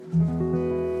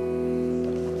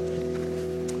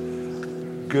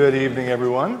Good evening,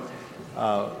 everyone.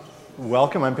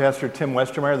 Welcome. I'm Pastor Tim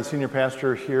Westermeyer, the senior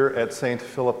pastor here at St.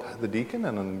 Philip the Deacon,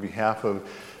 and on behalf of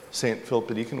St. Philip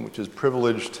the Deacon, which is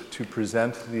privileged to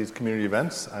present these community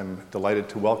events, I'm delighted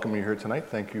to welcome you here tonight.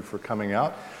 Thank you for coming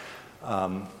out.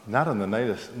 Not on the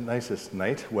nicest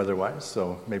night weather-wise,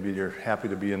 so maybe you're happy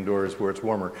to be indoors where it's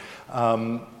warmer.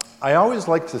 I always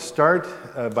like to start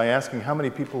by asking how many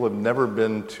people have never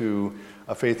been to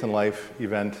a Faith and Life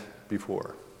event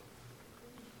before.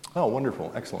 Oh,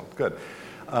 wonderful. Excellent. Good.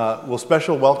 Well,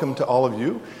 special welcome to all of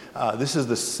you. This is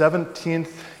the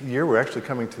 17th year. We're actually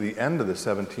coming to the end of the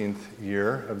 17th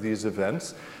year of these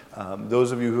events.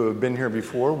 Those of you who have been here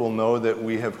before will know that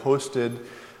we have hosted,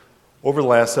 over the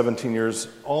last 17 years,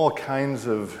 all kinds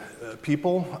of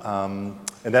people.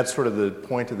 And that's sort of the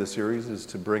point of the series, is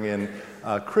to bring in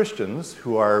Christians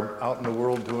who are out in the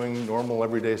world doing normal,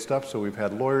 everyday stuff. So we've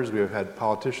had lawyers, we've had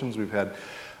politicians, we've had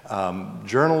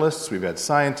journalists, we've had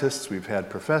scientists, we've had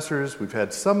professors, we've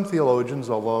had some theologians,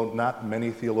 although not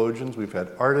many theologians, we've had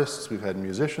artists, we've had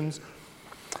musicians.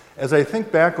 As I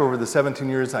think back over the 17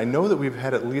 years, I know that we've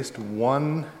had at least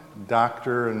one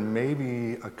doctor and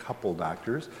maybe a couple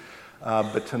doctors,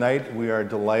 but tonight we are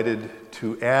delighted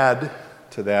to add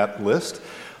to that list.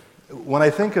 When I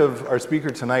think of our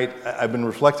speaker tonight, I've been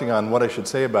reflecting on what I should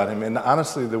say about him, and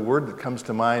honestly, the word that comes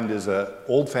to mind is an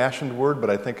old-fashioned word, but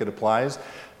I think it applies.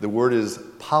 The word is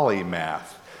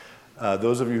polymath.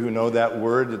 Those of you who know that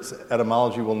word, its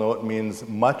etymology will know it means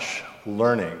much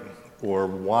learning or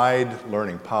wide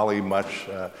learning. Poly, much,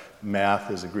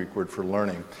 math is a Greek word for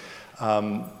learning.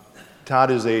 Todd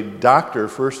is a doctor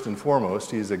first and foremost.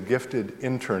 He's a gifted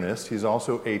internist. He's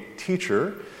also a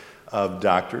teacher of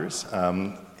doctors.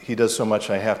 He does so much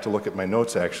I have to look at my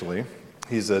notes, actually.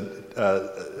 He's an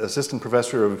assistant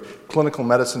professor of clinical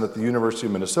medicine at the University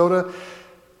of Minnesota.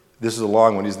 This is a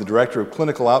long one. He's the director of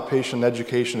clinical outpatient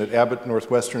education at Abbott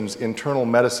Northwestern's internal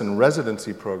medicine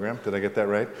residency program. Did I get that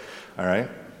right? All right.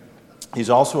 He's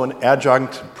also an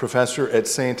adjunct professor at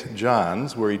St.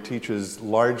 John's, where he teaches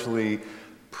largely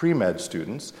pre-med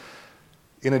students.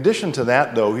 In addition to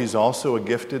that, though, he's also a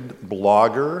gifted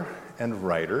blogger and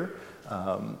writer.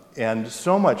 And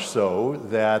so much so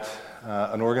that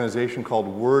an organization called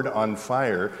Word on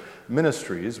Fire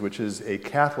Ministries, which is a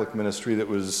Catholic ministry that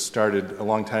was started a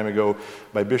long time ago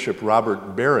by Bishop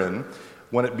Robert Barron,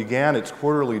 when it began its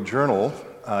quarterly journal,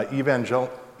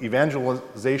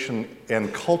 Evangelization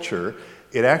and Culture,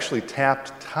 it actually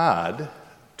tapped Todd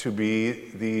to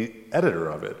be the editor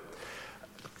of it.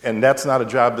 And that's not a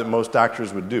job that most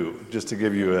doctors would do, just to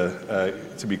give you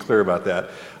to be clear about that.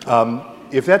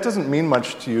 If that doesn't mean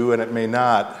much to you, and it may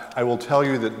not, I will tell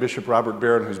you that Bishop Robert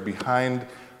Barron, who's behind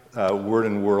Word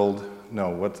on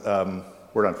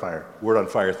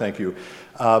Fire, thank you,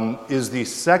 is the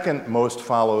second most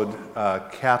followed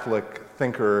Catholic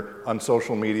thinker on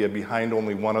social media, behind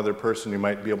only one other person. You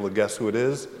might be able to guess who it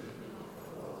is.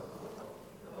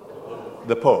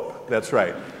 The Pope, that's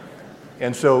right.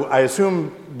 And so I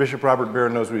assume Bishop Robert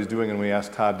Barron knows what he's doing, and we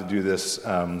asked Todd to do this.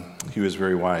 He was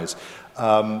very wise.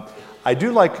 I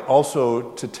do like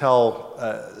also to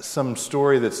tell some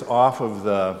story that's off of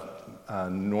the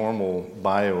normal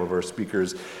bio of our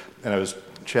speakers, and I was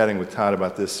chatting with Todd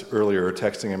about this earlier, or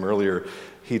texting him earlier.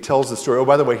 He tells the story. Oh,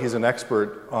 by the way, he's an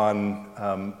expert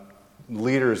on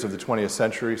leaders of the 20th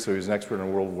century, so he's an expert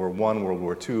in World War I, World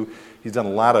War II. He's done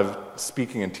a lot of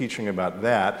speaking and teaching about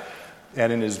that,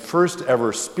 and in his first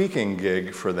ever speaking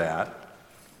gig for that,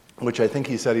 which I think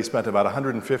he said he spent about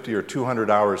 150 or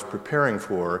 200 hours preparing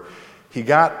for, he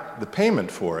got the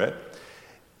payment for it.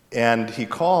 And he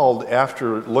called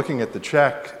after looking at the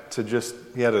check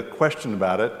he had a question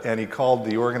about it, and he called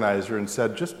the organizer and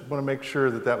said, just want to make sure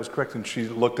that that was correct. And she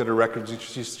looked at her records, and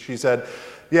she said,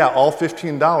 yeah, all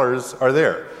 $15 are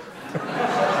there.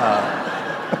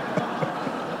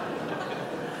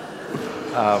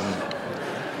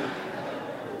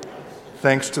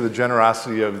 Thanks to the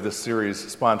generosity of this series'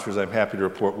 sponsors, I'm happy to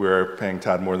report we are paying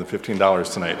Todd more than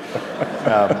 $15 tonight.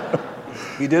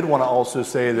 He did want to also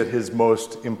say that his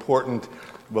most important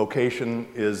vocation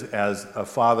is as a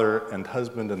father and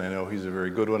husband, and I know he's a very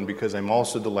good one, because I'm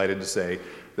also delighted to say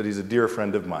that he's a dear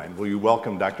friend of mine. Will you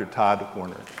welcome Dr. Todd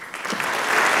Warner?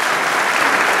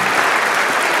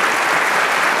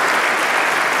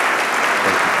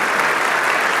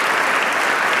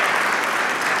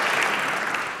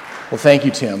 Well, thank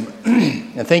you, Tim,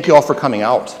 and thank you all for coming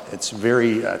out. It's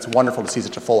wonderful to see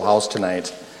such a full house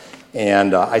tonight.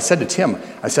 And I said to Tim,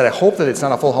 I hope that it's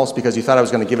not a full house because you thought I was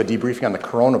going to give a debriefing on the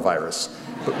coronavirus.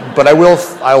 But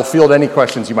I'll field any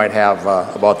questions you might have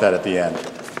about that at the end.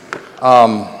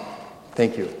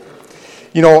 Thank you.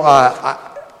 You know,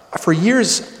 For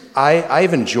years,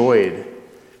 I've enjoyed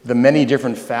the many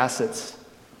different facets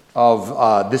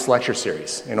of this lecture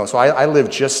series. So I live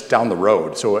just down the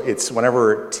road. So it's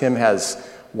whenever Tim has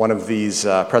one of these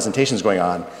presentations going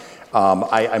on,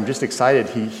 I'm just excited.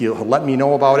 He'll let me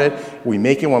know about it. We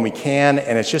make it when we can,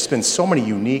 and it's just been so many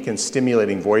unique and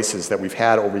stimulating voices that we've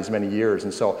had over these many years.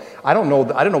 And so I don't know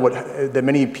that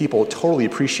many people totally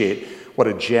appreciate what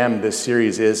a gem this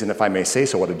series is, and if I may say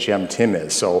so, what a gem Tim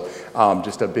is. So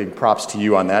just a big props to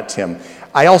you on that, Tim.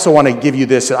 I also want to give you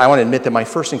this. I want to admit that my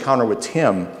first encounter with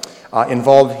Tim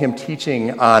involved him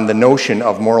teaching on the notion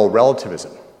of moral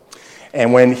relativism.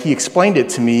 And when he explained it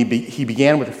to me, he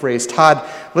began with the phrase, "Todd,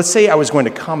 let's say I was going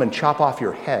to come and chop off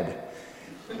your head."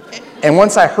 And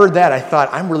once I heard that, I thought,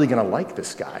 I'm really going to like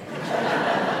this guy.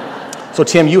 So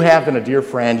Tim, you have been a dear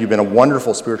friend. You've been a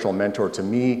wonderful spiritual mentor to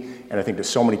me, and I think to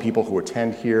so many people who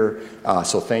attend here.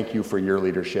 So thank you for your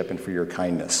leadership and for your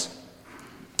kindness.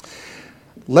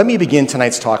 Let me begin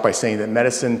tonight's talk by saying that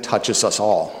medicine touches us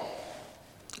all.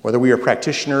 Whether we are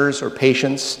practitioners or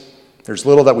patients, there's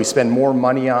little that we spend more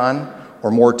money on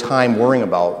or more time worrying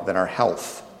about than our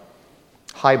health.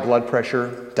 High blood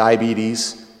pressure,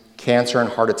 diabetes, cancer and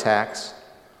heart attacks,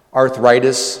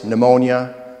 arthritis,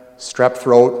 pneumonia, strep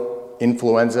throat,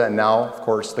 influenza, and now, of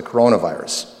course, the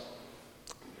coronavirus.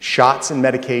 Shots and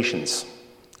medications,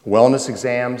 wellness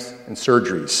exams and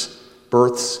surgeries,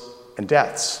 births and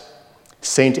deaths,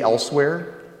 St.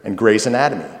 Elsewhere and Grey's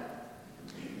Anatomy.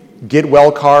 Get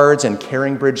well cards and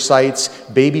Caring Bridge sites,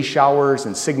 baby showers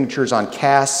and signatures on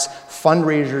casts,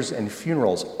 fundraisers and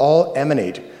funerals all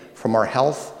emanate from our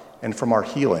health and from our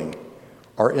healing,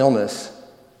 our illness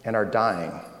and our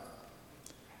dying.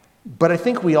 But I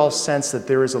think we all sense that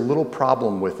there is a little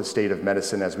problem with the state of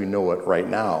medicine as we know it right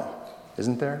now,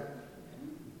 isn't there?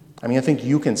 I think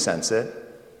you can sense it,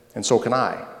 and so can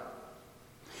I.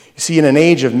 You see, in an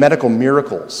age of medical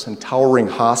miracles and towering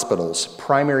hospitals,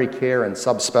 primary care and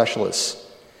subspecialists,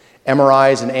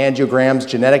 MRIs and angiograms,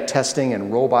 genetic testing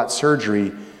and robot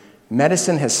surgery,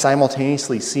 medicine has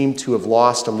simultaneously seemed to have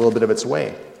lost a little bit of its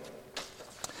way.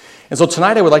 And so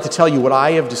tonight I would like to tell you what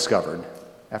I have discovered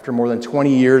after more than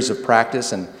 20 years of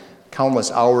practice and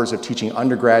countless hours of teaching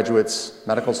undergraduates,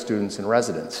 medical students, and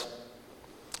residents.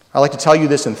 I'd like to tell you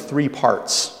this in 3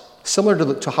 parts,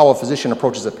 similar to how a physician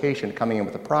approaches a patient coming in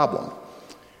with a problem.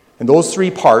 And those 3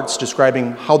 parts,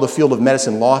 describing how the field of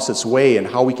medicine lost its way and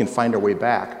how we can find our way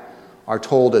back, are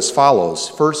told as follows.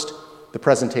 First, the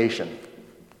presentation.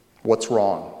 What's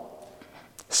wrong?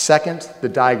 Second, the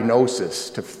diagnosis,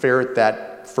 to ferret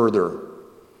that further.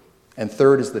 And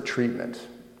third is the treatment.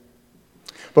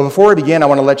 But before I begin, I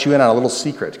want to let you in on a little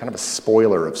secret, kind of a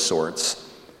spoiler of sorts.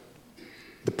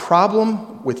 The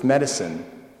problem with medicine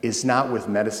is not with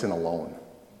medicine alone.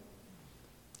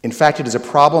 In fact, it is a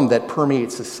problem that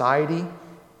permeates society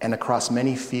and across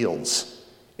many fields.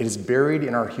 It is buried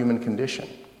in our human condition.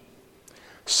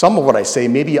 Some of what I say,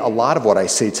 maybe a lot of what I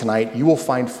say tonight, you will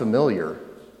find familiar,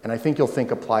 and I think you'll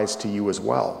think applies to you as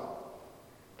well.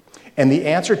 And the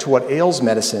answer to what ails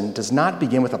medicine does not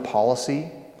begin with a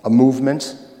policy, a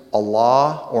movement, a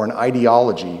law, or an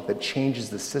ideology that changes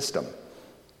the system.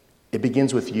 It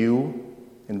begins with you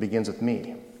and begins with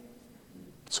me.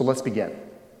 So let's begin.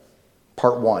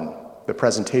 Part 1, the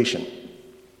presentation.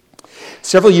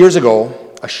 Several years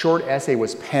ago, a short essay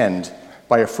was penned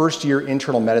by a first-year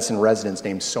internal medicine resident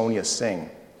named Sonia Singh.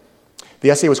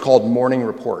 The essay was called Morning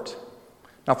Report.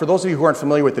 Now, for those of you who aren't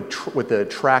familiar with the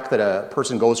track that a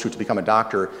person goes through to become a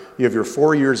doctor, you have your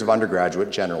 4 years of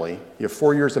undergraduate, generally. You have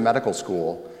 4 years of medical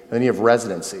school, and then you have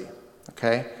residency,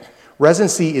 okay?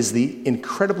 Residency is the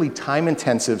incredibly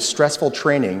time-intensive, stressful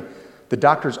training the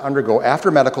doctors undergo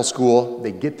after medical school.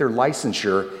 They get their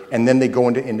licensure, and then they go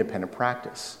into independent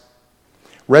practice.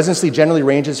 Residency generally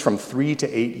ranges from 3 to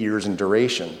 8 years in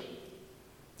duration.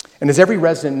 And as every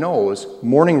resident knows,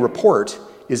 Morning Report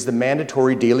is the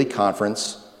mandatory daily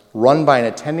conference run by an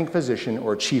attending physician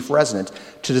or chief resident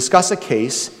to discuss a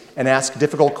case and ask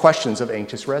difficult questions of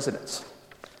anxious residents.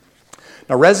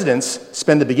 Now, residents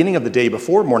spend the beginning of the day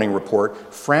before Morning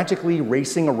Report frantically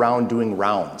racing around doing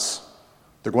rounds.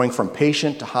 They're going from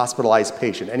patient to hospitalized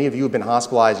patient. Any of you who have been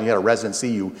hospitalized and you had a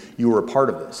residency, you were a part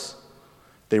of this.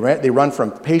 They run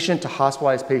from patient to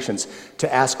hospitalized patients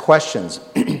to ask questions,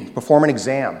 perform an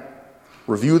exam,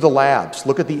 review the labs,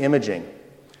 look at the imaging,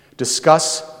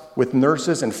 discuss with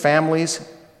nurses and families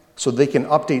so they can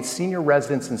update senior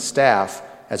residents and staff,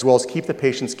 as well as keep the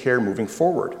patient's care moving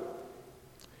forward.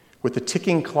 With the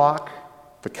ticking clock,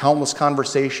 the countless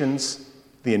conversations,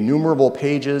 the innumerable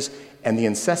pages, and the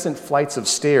incessant flights of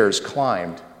stairs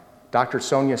climbed, Dr.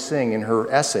 Sonia Singh, in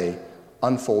her essay,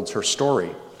 unfolds her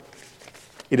story.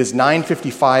 It is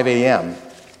 9:55 a.m.,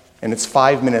 and it's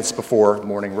 5 minutes before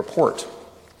morning report.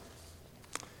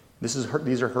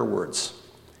 These are her words.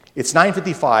 It's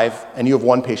 9:55, and you have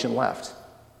one patient left.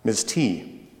 Ms.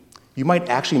 T, you might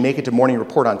actually make it to morning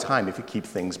report on time if you keep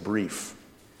things brief.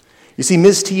 You see,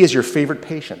 Ms. T is your favorite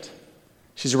patient.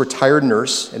 She's a retired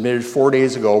nurse, admitted 4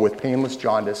 days ago with painless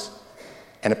jaundice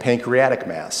and a pancreatic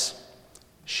mass.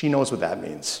 She knows what that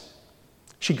means.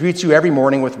 She greets you every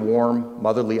morning with warm,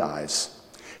 motherly eyes.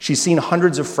 She's seen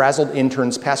hundreds of frazzled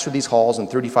interns pass through these halls in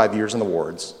 35 years in the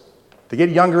wards. They get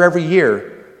younger every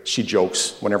year, she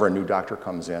jokes whenever a new doctor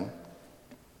comes in.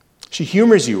 She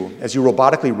humors you as you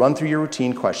robotically run through your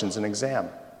routine questions and exam.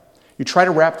 You try to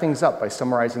wrap things up by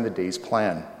summarizing the day's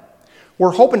plan.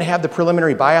 We're hoping to have the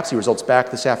preliminary biopsy results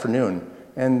back this afternoon,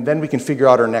 and then we can figure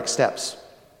out our next steps.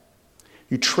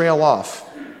 You trail off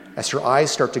as her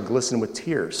eyes start to glisten with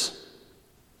tears.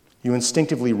 You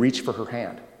instinctively reach for her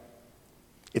hand.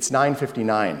 It's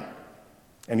 9:59,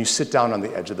 and you sit down on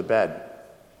the edge of the bed.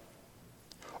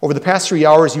 Over the past 3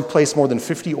 hours, you've placed more than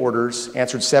 50 orders,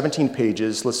 answered 17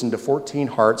 pages, listened to 14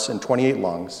 hearts and 28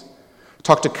 lungs,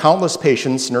 talked to countless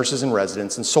patients, nurses and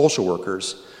residents, and social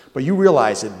workers, but you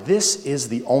realize that this is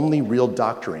the only real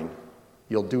doctoring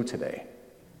you'll do today.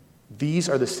 These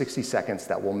are the 60 seconds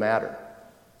that will matter.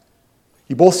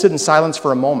 You both sit in silence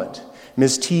for a moment.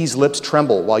 Ms. T's lips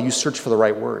tremble while you search for the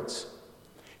right words.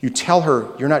 You tell her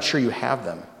you're not sure you have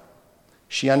them.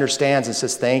 She understands and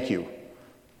says thank you.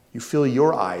 You feel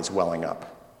your eyes welling up.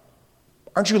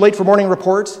 Aren't you late for morning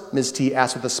report? Ms. T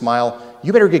asks with a smile.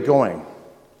 You better get going.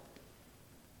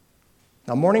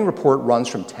 Now, morning report runs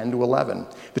from 10 to 11.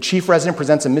 The chief resident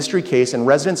presents a mystery case, and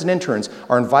residents and interns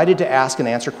are invited to ask and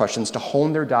answer questions to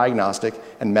hone their diagnostic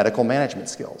and medical management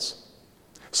skills.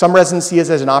 Some residents see it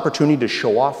as an opportunity to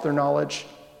show off their knowledge.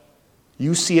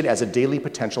 You see it as a daily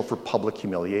potential for public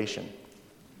humiliation.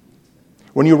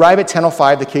 When you arrive at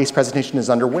 10:05, the case presentation is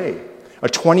underway. A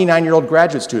 29-year-old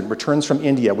graduate student returns from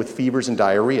India with fevers and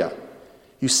diarrhea.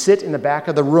 You sit in the back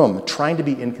of the room trying to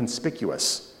be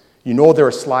inconspicuous. You know there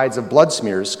are slides of blood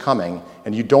smears coming,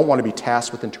 and you don't want to be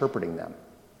tasked with interpreting them.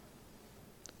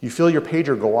 You feel your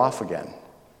pager go off again.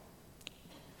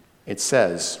 It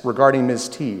says, regarding Ms.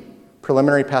 T,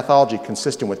 preliminary pathology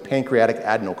consistent with pancreatic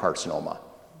adenocarcinoma,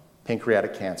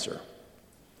 pancreatic cancer.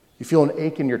 You feel an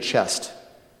ache in your chest.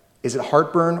 Is it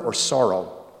heartburn or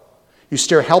sorrow? You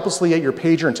stare helplessly at your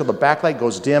pager until the backlight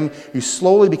goes dim. You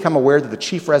slowly become aware that the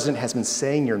chief resident has been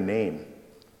saying your name.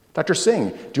 Dr. Singh,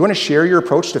 do you want to share your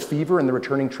approach to fever and the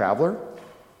returning traveler?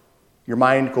 Your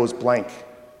mind goes blank.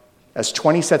 As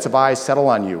 20 sets of eyes settle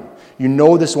on you, you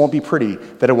know this won't be pretty,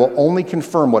 that it will only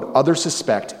confirm what others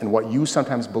suspect and what you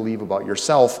sometimes believe about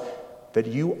yourself, that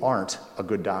you aren't a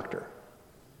good doctor.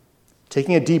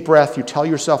 Taking a deep breath, you tell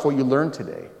yourself what you learned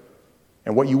today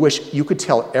and what you wish you could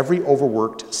tell every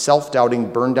overworked,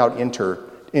 self-doubting, burned-out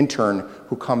intern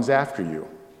who comes after you.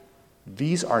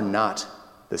 These are not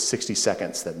the 60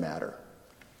 seconds that matter.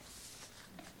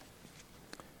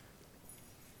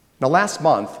 Now, last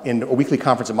month, in a weekly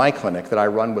conference at my clinic that I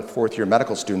run with fourth-year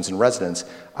medical students and residents,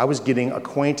 I was getting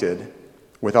acquainted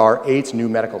with our 8 new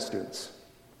medical students.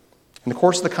 In the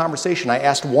course of the conversation, I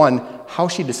asked one how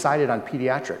she decided on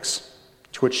pediatrics,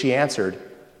 to which she answered,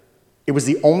 it was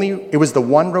the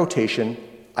one rotation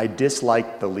I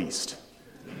disliked the least.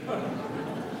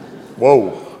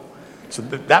 Whoa. So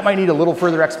that might need a little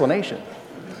further explanation.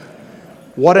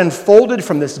 What unfolded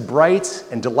from this bright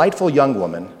and delightful young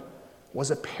woman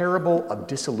was a parable of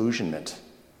disillusionment,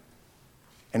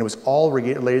 and it was all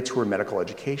related to her medical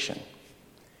education.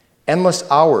 Endless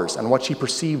hours on what she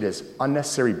perceived as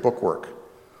unnecessary bookwork,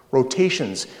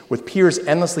 rotations with peers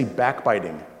endlessly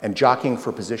backbiting and jockeying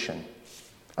for position,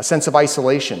 a sense of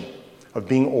isolation, of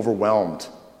being overwhelmed,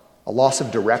 a loss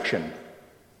of direction,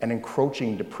 and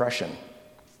encroaching depression.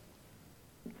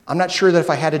 I'm not sure that if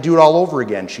I had to do it all over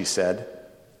again, she said,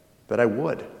 that I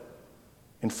would.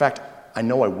 In fact, I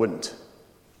know I wouldn't.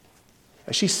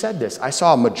 As she said this, I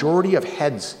saw a majority of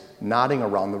heads nodding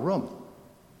around the room.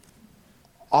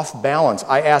 Off balance,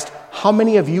 I asked, how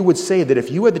many of you would say that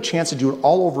if you had the chance to do it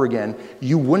all over again,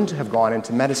 you wouldn't have gone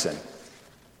into medicine?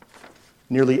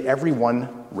 Nearly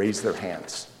everyone raised their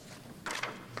hands.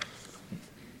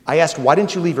 I asked, why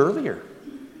didn't you leave earlier?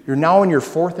 You're now in your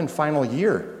 4th and final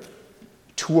year.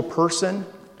 To a person,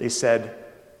 they said,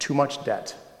 too much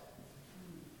debt.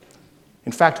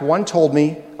 In fact, one told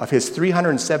me of his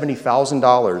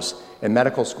 $370,000 in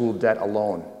medical school debt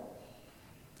alone.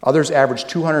 Others averaged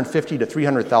 $250,000 to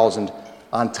 $300,000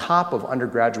 on top of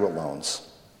undergraduate loans.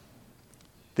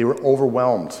 They were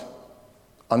overwhelmed,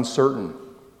 uncertain,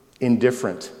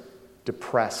 indifferent,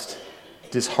 depressed,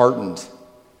 disheartened,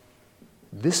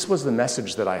 This was the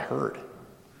message that I heard.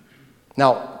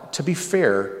 Now, to be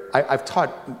fair, I've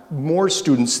taught more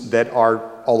students that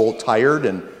are a little tired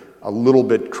and a little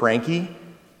bit cranky.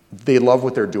 They love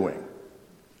what they're doing.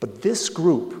 But this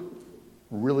group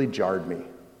really jarred me.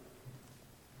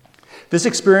 This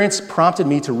experience prompted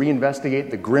me to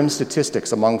reinvestigate the grim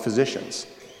statistics among physicians.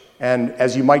 And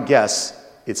as you might guess,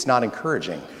 it's not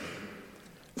encouraging.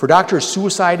 For doctors,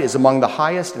 suicide is among the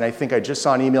highest, and I think I just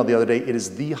saw an email the other day, it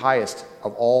is the highest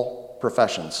of all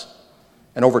professions,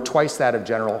 and over twice that of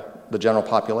the general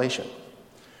population.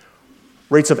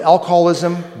 Rates of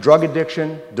alcoholism, drug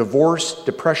addiction, divorce,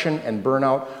 depression, and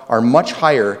burnout are much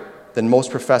higher than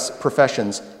most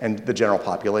professions and the general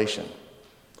population.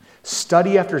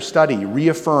 Study after study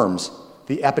reaffirms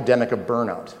the epidemic of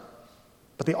burnout,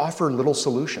 but they offer little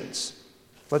solutions.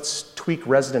 Let's tweak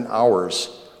resident hours.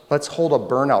 Let's hold a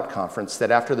burnout conference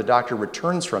that after the doctor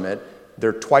returns from it,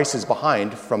 they're twice as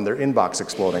behind from their inbox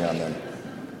exploding on them.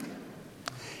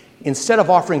 Instead of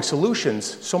offering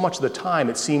solutions, so much of the time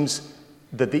it seems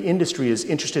that the industry is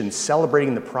interested in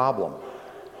celebrating the problem.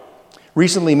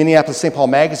 Recently, Minneapolis-St. Paul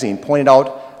Magazine pointed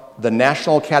out the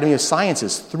National Academy of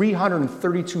Sciences'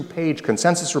 332-page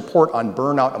consensus report on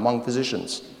burnout among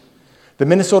physicians. The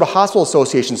Minnesota Hospital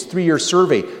Association's 3-year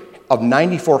survey of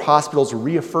 94 hospitals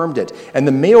reaffirmed it, and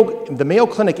the Mayo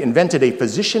Clinic invented a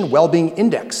physician well-being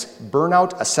index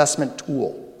burnout assessment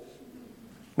tool.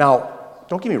 Now,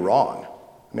 don't get me wrong.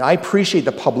 I appreciate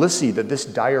the publicity that this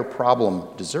dire problem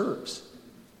deserves.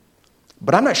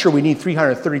 But I'm not sure we need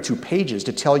 332 pages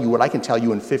to tell you what I can tell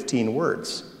you in 15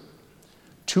 words.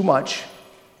 Too much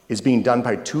is being done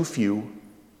by too few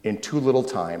in too little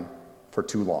time for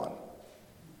too long.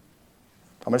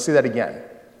 I'm going to say that again.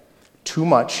 Too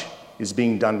much is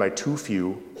being done by too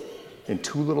few in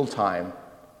too little time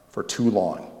for too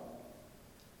long.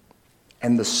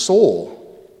 And the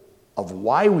soul of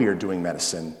why we are doing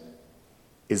medicine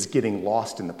is getting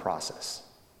lost in the process.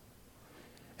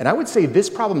 And I would say this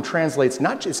problem translates,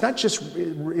 it's not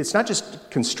just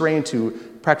constrained to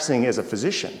practicing as a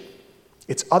physician.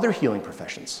 It's other healing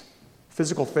professions,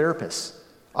 physical therapists,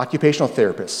 occupational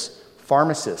therapists,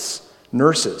 pharmacists,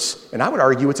 nurses, and I would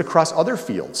argue it's across other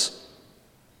fields.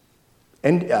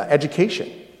 And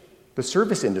education, the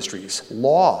service industries,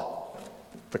 law,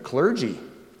 the clergy,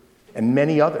 and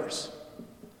many others.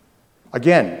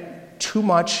 Again, too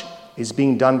much is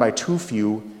being done by too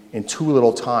few in too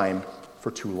little time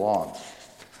for too long.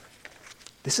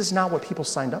 This is not what people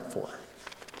signed up for.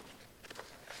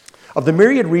 Of the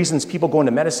myriad reasons people go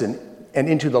into medicine and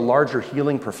into the larger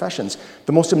healing professions,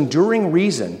 the most enduring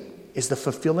reason is the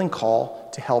fulfilling call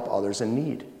to help others in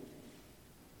need.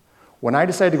 When I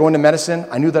decided to go into medicine,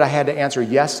 I knew that I had to answer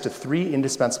yes to 3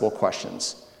 indispensable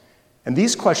questions. And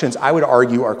these questions, I would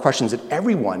argue, are questions that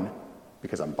everyone,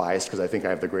 because I'm biased because I think I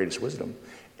have the greatest wisdom,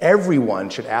 everyone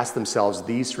should ask themselves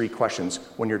these 3 questions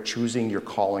when you're choosing your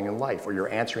calling in life or you're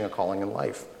answering a calling in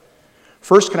life.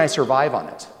 First, can I survive on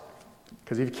it?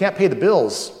 Because if you can't pay the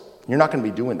bills, you're not going to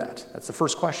be doing that. That's the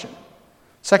first question.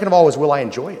 Second of all is, will I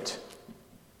enjoy it?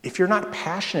 If you're not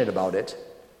passionate about it,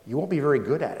 you won't be very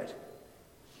good at it.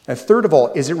 And third of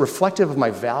all, is it reflective of my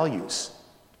values?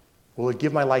 Will it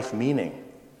give my life meaning?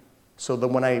 So that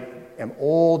when I am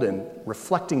old and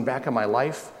reflecting back on my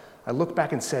life, I look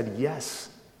back and said, yes,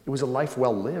 it was a life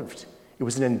well lived. It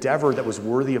was an endeavor that was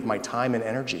worthy of my time and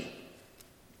energy.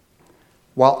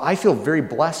 While I feel very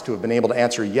blessed to have been able to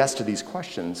answer yes to these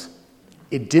questions,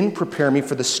 it didn't prepare me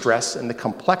for the stress and the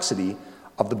complexity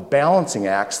of the balancing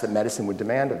acts that medicine would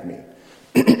demand of me.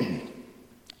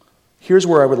 Here's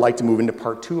where I would like to move into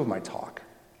part 2 of my talk,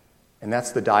 and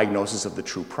that's the diagnosis of the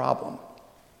true problem.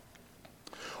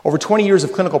 Over 20 years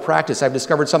of clinical practice, I've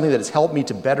discovered something that has helped me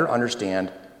to better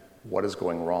understand what is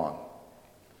going wrong.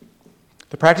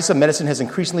 The practice of medicine has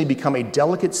increasingly become a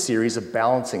delicate series of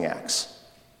balancing acts.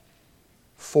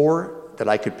 4 that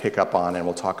I could pick up on and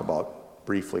we'll talk about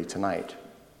briefly tonight.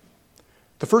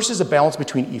 The first is a balance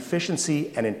between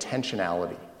efficiency and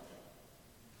intentionality.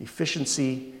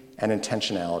 Efficiency and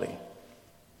intentionality.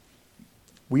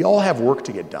 We all have work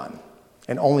to get done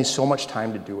and only so much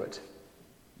time to do it.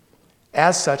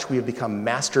 As such, we have become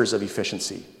masters of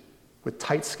efficiency with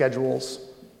tight schedules,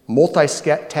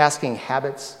 multitasking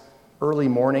habits, early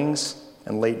mornings,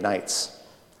 and late nights.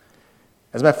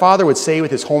 As my father would say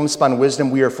with his homespun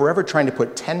wisdom, we are forever trying to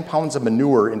put 10 pounds of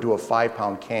manure into a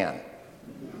 5-pound can,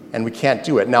 and we can't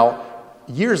do it. Now,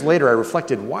 years later, I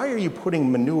reflected, why are you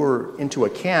putting manure into a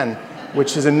can,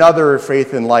 which is another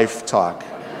faith in life talk.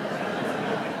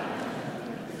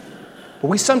 But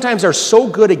we sometimes are so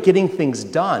good at getting things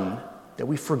done that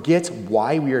we forget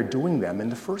why we are doing them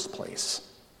in the first place.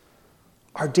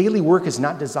 Our daily work is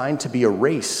not designed to be a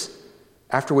race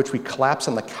after which we collapse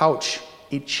on the couch,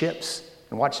 eat chips,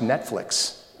 and watch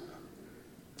Netflix.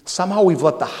 Somehow we've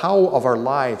let the how of our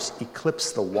lives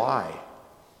eclipse the why.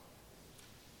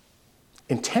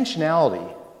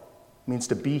 Intentionality means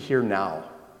to be here now.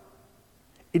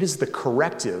 It is the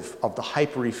corrective of the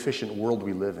hyper-efficient world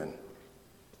we live in.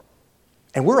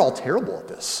 And we're all terrible at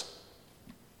this.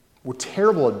 We're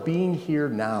terrible at being here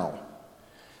now.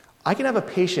 I can have a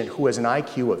patient who has an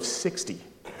IQ of 60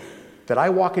 that I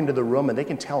walk into the room and they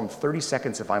can tell in 30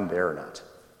 seconds if I'm there or not.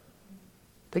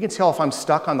 They can tell if I'm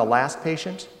stuck on the last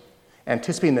patient,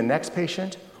 anticipating the next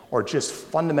patient, or just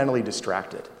fundamentally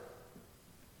distracted.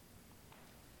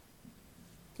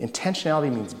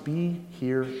 Intentionality means be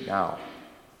here now.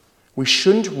 We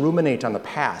shouldn't ruminate on the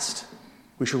past.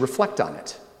 We should reflect on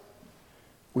it.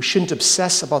 We shouldn't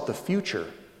obsess about the future.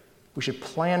 We should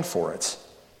plan for it.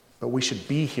 But we should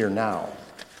be here now.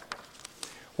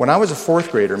 When I was a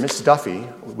fourth grader, Miss Duffy,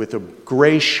 with a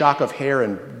gray shock of hair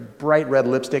and bright red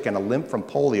lipstick and a limp from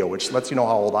polio, which lets you know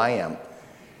how old I am,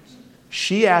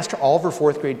 she asked all of her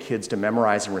fourth grade kids to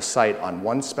memorize and recite on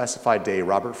one specified day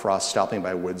Robert Frost stopping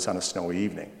by woods on a snowy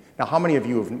evening. Now, how many of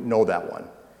you know that one?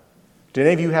 Did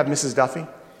any of you have Mrs. Duffy?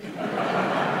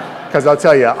 Because I'll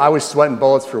tell you, I was sweating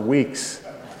bullets for weeks.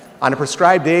 On a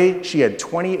prescribed day, she had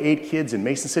 28 kids in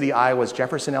Mason City, Iowa's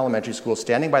Jefferson Elementary School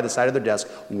standing by the side of their desk,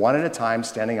 one at a time,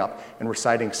 standing up and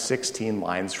reciting 16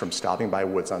 lines from Stopping by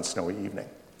Woods on Snowy Evening.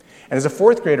 And as a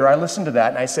fourth grader, I listened to that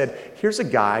and I said, here's a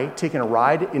guy taking a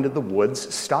ride into the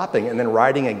woods, stopping, and then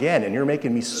riding again, and you're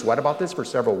making me sweat about this for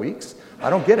several weeks?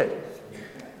 I don't get it.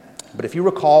 But if you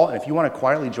recall, and if you want to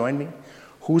quietly join me,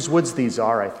 whose woods these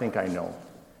are, I think I know.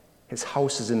 His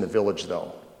house is in the village,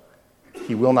 though.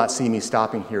 He will not see me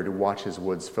stopping here to watch his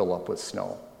woods fill up with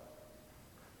snow.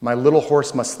 My little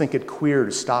horse must think it queer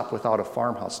to stop without a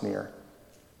farmhouse near,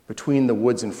 between the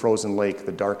woods and frozen lake,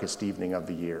 the darkest evening of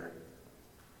the year.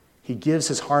 He gives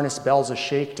his harness bells a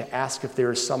shake to ask if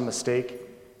there is some mistake.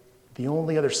 The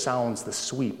only other sound's the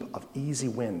sweep of easy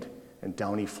wind and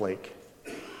downy flake.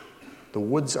 The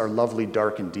woods are lovely,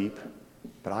 dark, and deep,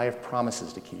 but I have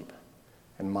promises to keep,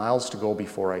 and miles to go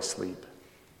before I sleep,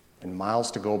 and miles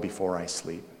to go before I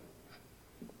sleep.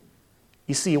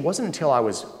 You see, it wasn't until I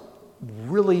was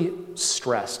really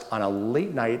stressed on a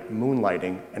late night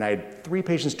moonlighting, and I had 3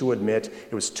 patients to admit.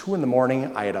 It was 2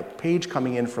 a.m. I had a page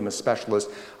coming in from a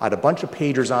specialist. I had a bunch of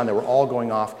pagers on that were all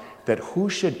going off, that who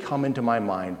should come into my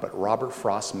mind but Robert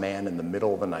Frost's man in the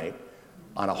middle of the night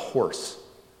on a horse.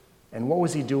 And what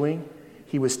was he doing?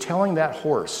 He was telling that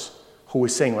horse, who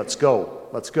was saying, let's go,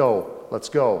 let's go, let's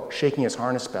go, shaking his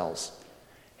harness bells.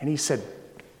 And he said,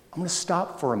 I'm going to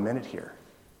stop for a minute here.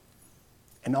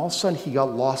 And all of a sudden, he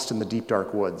got lost in the deep,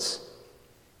 dark woods.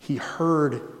 He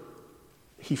felt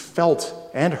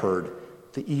and heard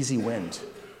the easy wind.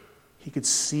 He could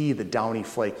see the downy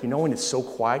flake. You know when it's so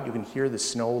quiet, you can hear the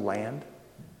snow land?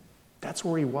 That's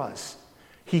where he was.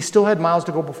 He still had miles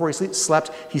to go before he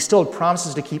slept. He still had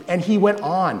promises to keep, and he went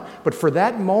on. But for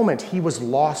that moment, he was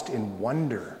lost in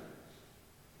wonder.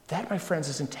 That, my friends,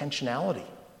 is intentionality.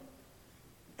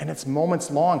 And it's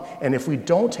moments long. And if we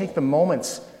don't take the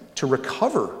moments to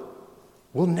recover,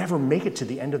 we'll never make it to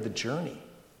the end of the journey.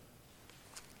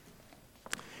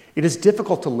 It is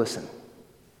difficult to listen.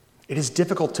 It is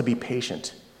difficult to be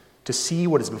patient, to see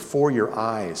what is before your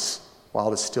eyes while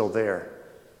it is still there.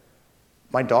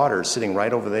 My daughter is sitting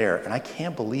right over there, and I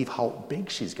can't believe how big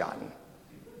she's gotten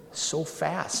so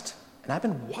fast. And I've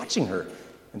been watching her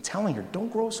and telling her,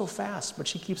 don't grow so fast, but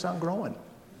she keeps on growing.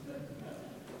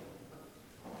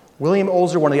 William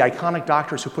Olzer, one of the iconic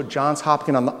doctors who put Johns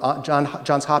Hopkins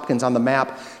on the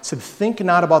map, said, think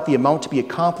not about the amount to be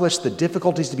accomplished, the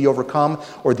difficulties to be overcome,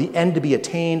 or the end to be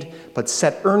attained, but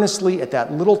set earnestly at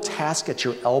that little task at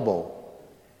your elbow,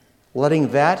 letting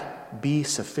that be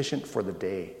sufficient for the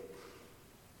day.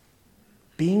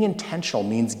 Being intentional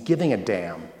means giving a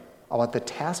damn about the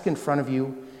task in front of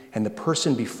you and the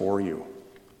person before you.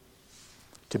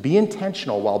 To be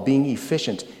intentional while being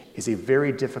efficient is a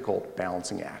very difficult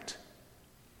balancing act.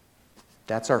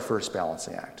 That's our first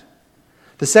balancing act.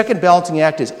 The second balancing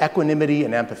act is equanimity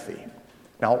and empathy.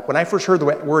 Now, when I first heard the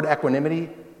word equanimity,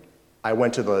 I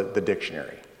went to the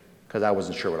dictionary because I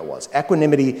wasn't sure what it was.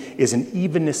 Equanimity is an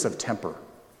evenness of temper,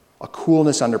 a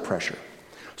coolness under pressure.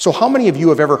 So how many of you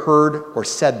have ever heard or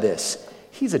said this?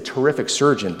 He's a terrific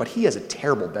surgeon, but he has a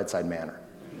terrible bedside manner.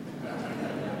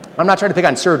 I'm not trying to pick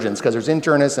on surgeons because there's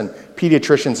internists and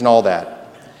pediatricians and all that.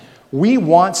 We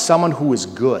want someone who is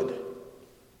good.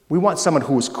 We want someone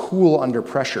who is cool under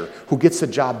pressure, who gets the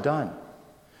job done.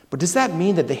 But does that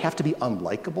mean that they have to be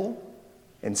unlikable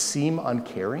and seem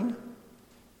uncaring?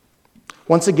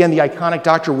 Once again, the iconic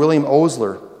Dr. William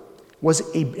Osler was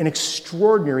an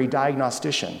extraordinary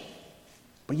diagnostician.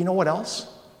 But you know what else?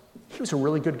 He was a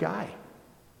really good guy.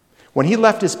 When he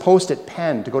left his post at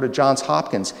Penn to go to Johns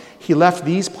Hopkins, he left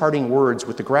these parting words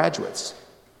with the graduates.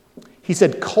 He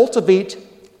said, "Cultivate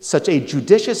such a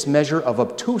judicious measure of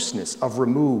obtuseness, of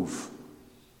remove,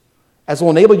 as will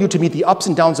enable you to meet the ups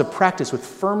and downs of practice with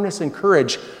firmness and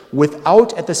courage,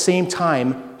 without at the same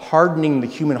time hardening the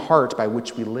human heart by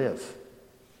which we live."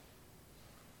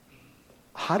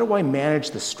 How do I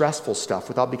manage the stressful stuff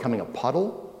without becoming a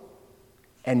puddle?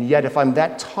 And yet, if I'm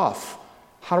that tough,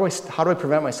 how do I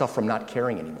prevent myself from not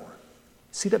caring anymore?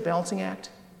 See that balancing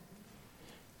act?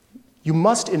 You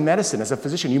must, in medicine, as a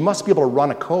physician, you must be able to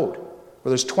run a code where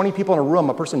there's 20 people in a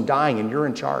room, a person dying, and you're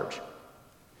in charge.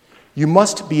 You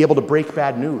must be able to break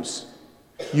bad news.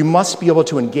 You must be able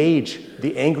to engage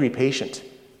the angry patient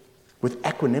with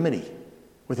equanimity,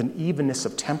 with an evenness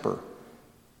of temper,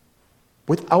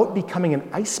 without becoming an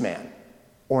iceman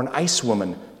or an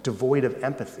icewoman devoid of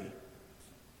empathy.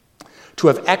 To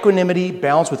have equanimity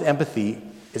balanced with empathy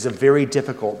is a very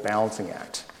difficult balancing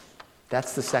act.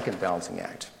 That's the second balancing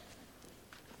act.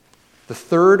 The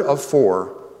third of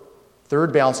four,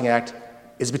 third balancing act,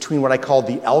 is between what I call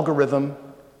the algorithm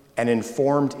and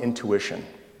informed intuition.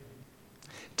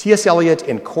 T.S. Eliot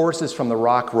in Choruses from the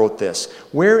Rock wrote this: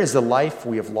 "Where is the life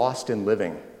we have lost in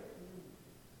living?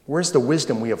 Where's the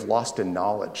wisdom we have lost in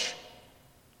knowledge?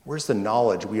 Where's the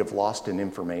knowledge we have lost in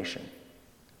information?"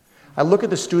 I look at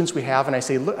the students we have and I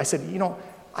said,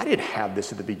 I didn't have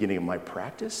this at the beginning of my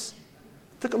practice.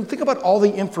 Think about all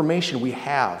the information we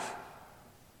have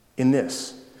in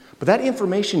this. But that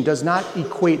information does not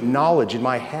equate knowledge in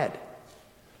my head.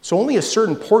 So only a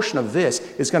certain portion of this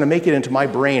is going to make it into my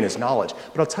brain as knowledge.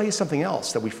 But I'll tell you something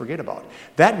else that we forget about.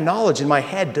 That knowledge in my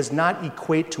head does not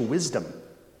equate to wisdom,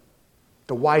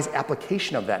 the wise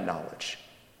application of that knowledge.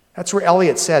 That's where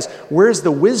Eliot says, where's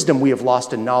the wisdom we have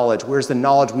lost in knowledge? Where's the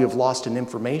knowledge we have lost in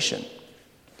information?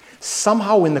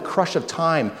 Somehow in the crush of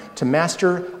time, to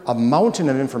master a mountain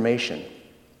of information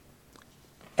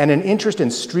and an interest in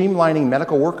streamlining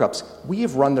medical workups, we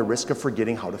have run the risk of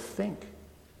forgetting how to think.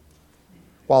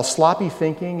 While sloppy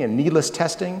thinking and needless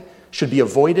testing should be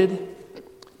avoided,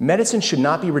 medicine should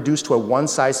not be reduced to a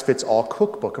one-size-fits-all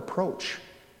cookbook approach.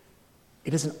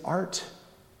 It is an art,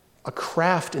 a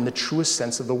craft in the truest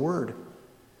sense of the word.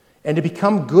 And to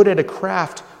become good at a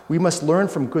craft, we must learn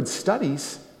from good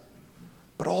studies,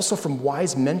 but also from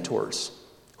wise mentors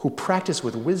who practice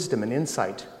with wisdom and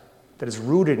insight that is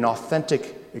rooted in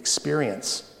authentic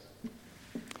experience.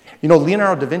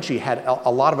 Leonardo da Vinci had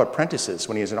a lot of apprentices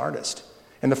when he was an artist.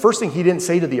 And the first thing he didn't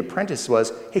say to the apprentice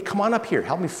was, "Hey, come on up here,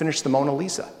 help me finish the Mona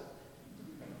Lisa."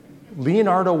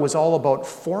 Leonardo was all about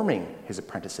forming his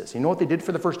apprentices. You know what they did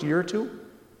for the first year or two?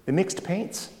 They mixed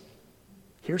paints.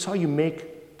 Here's how you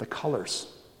make the colors.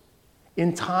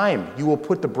 In time, you will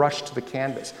put the brush to the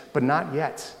canvas, but not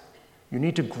yet. You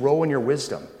need to grow in your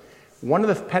wisdom. One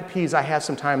of the pet peeves I have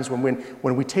sometimes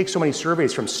when we take so many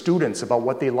surveys from students about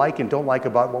what they like and don't like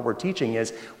about what we're teaching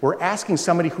is we're asking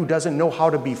somebody who doesn't know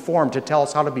how to be formed to tell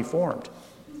us how to be formed.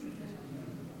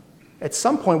 At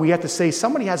some point, we have to say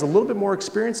somebody has a little bit more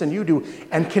experience than you do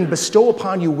and can bestow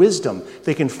upon you wisdom.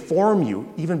 They can form you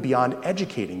even beyond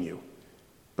educating you.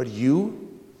 But you,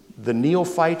 the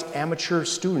neophyte amateur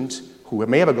student who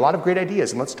may have a lot of great ideas,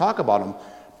 and let's talk about them,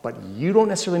 but you don't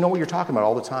necessarily know what you're talking about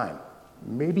all the time.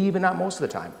 Maybe even not most of the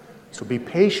time. So be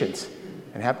patient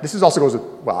and this also goes with,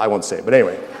 well, I won't say it, but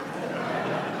anyway.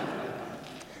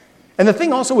 And the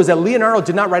thing also is that Leonardo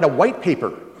did not write a white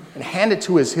paper and hand it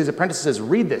to his apprentices and says,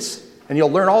 "Read this, and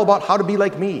you'll learn all about how to be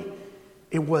like me."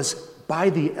 It was by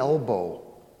the elbow,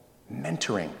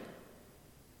 mentoring.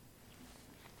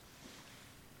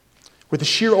 With the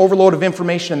sheer overload of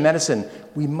information in medicine,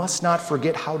 we must not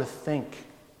forget how to think.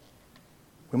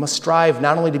 We must strive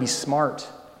not only to be smart,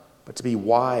 but to be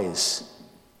wise.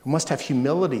 We must have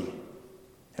humility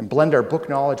and blend our book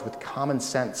knowledge with common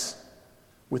sense,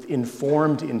 with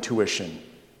informed intuition,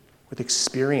 with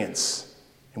experience,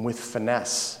 and with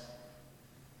finesse.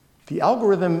 The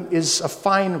algorithm is a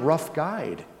fine, rough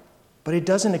guide, but it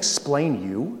doesn't explain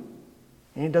you,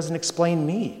 and it doesn't explain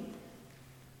me.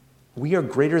 We are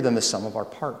greater than the sum of our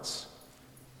parts.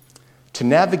 To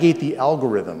navigate the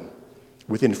algorithm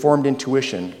with informed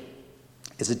intuition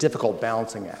is a difficult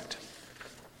balancing act.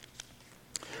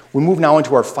 We move now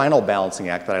into our final balancing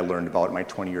act that I learned about in my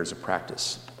 20 years of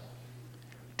practice.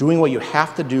 Doing what you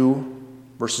have to do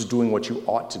versus doing what you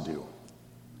ought to do.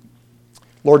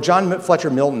 Lord John Fletcher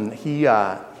Milton, he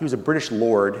was a British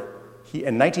lord.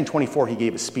 in 1924, he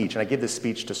gave a speech, and I give this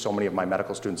speech to so many of my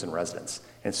medical students and residents,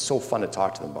 and it's so fun to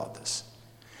talk to them about this.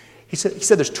 He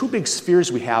said there's two big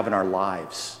spheres we have in our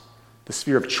lives, the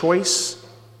sphere of choice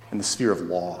and the sphere of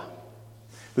law.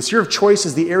 The sphere of choice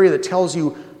is the area that tells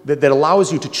you, that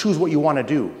allows you to choose what you want to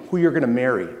do, who you're going to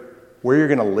marry, where you're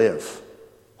going to live,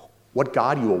 what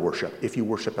God you will worship, if you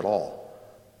worship at all,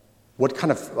 what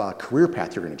kind of career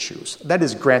path you're going to choose. That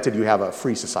is granted you have a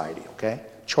free society, okay?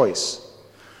 Choice.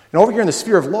 And over here in the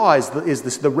sphere of law is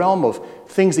the realm of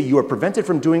things that you are prevented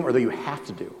from doing or that you have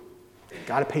to do.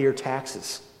 Got to pay your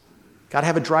taxes. Got to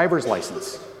have a driver's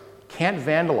license. Can't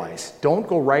vandalize. Don't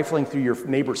go rifling through your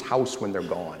neighbor's house when they're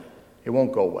gone. It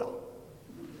won't go well.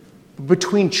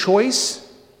 Between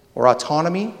choice or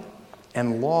autonomy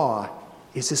and law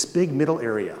is this big middle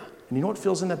area. And you know what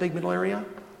fills in that big middle area?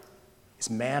 It's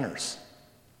manners.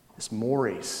 It's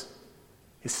mores.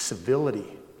 It's civility.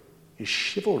 It's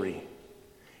chivalry.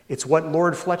 It's what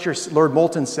Lord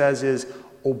Moulton says is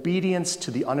obedience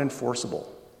to the unenforceable.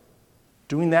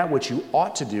 Doing that which you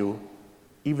ought to do,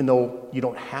 even though you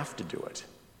don't have to do it.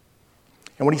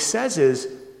 And what he says is,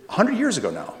 100 years ago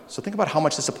now, so think about how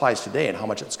much this applies today and how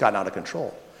much it's gotten out of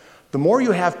control. The more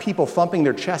you have people thumping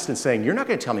their chest and saying, you're not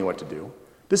going to tell me what to do.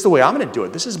 This is the way I'm going to do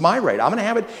it. This is my right. I'm going to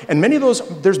have it. And many of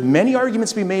those, there's many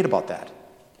arguments to be made about that,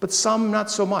 but some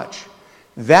not so much.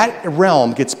 That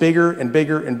realm gets bigger and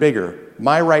bigger and bigger.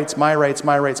 My rights, my rights,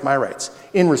 my rights, my rights.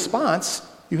 In response,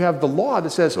 you have the law that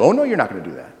says, oh, no, you're not going to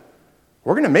do that.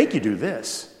 We're going to make you do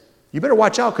this. You better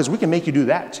watch out because we can make you do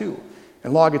that too.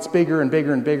 And law gets bigger and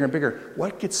bigger and bigger and bigger.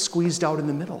 What gets squeezed out in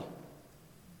the middle?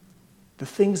 The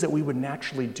things that we would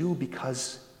naturally do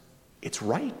because it's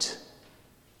right,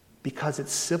 because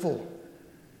it's civil,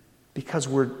 because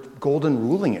we're golden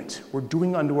ruling it. We're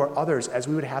doing unto our others as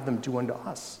we would have them do unto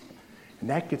us. And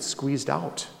that gets squeezed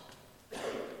out.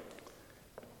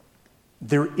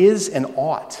 There is an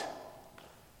ought.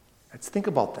 Let's think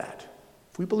about that.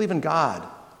 If we believe in God,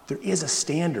 there is a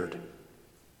standard.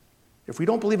 If we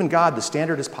don't believe in God, the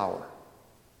standard is power.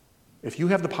 If you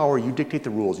have the power, you dictate the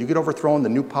rules. You get overthrown, the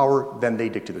new power, then they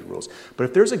dictate the rules. But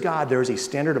if there's a God, there is a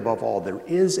standard above all. There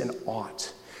is an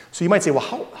ought. So you might say,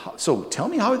 well, so tell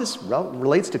me how this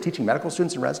relates to teaching medical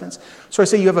students and residents. So I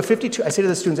say I say to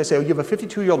the students, you have a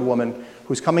 52-year-old woman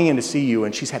who's coming in to see you,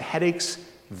 and she's had headaches,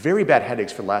 very bad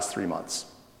headaches for the last 3 months.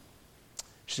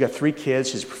 She's got 3 kids.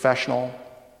 She's a professional.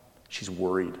 She's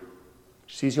worried.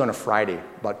 She sees you on a Friday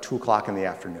about 2 o'clock in the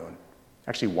afternoon.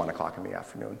 Actually, 1 o'clock in the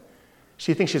afternoon.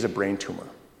 She thinks she has a brain tumor.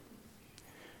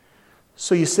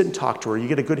 So you sit and talk to her. You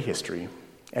get a good history.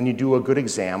 And you do a good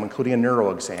exam, including a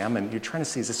neuro exam, and you're trying to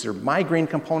see, is there a migraine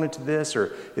component to this,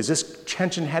 or is this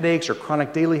tension headaches or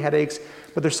chronic daily headaches?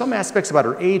 But there's some aspects about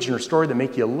her age and her story that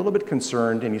make you a little bit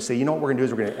concerned, and you say, you know what we're going to do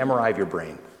is we're going to MRI of your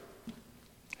brain.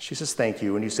 She says, thank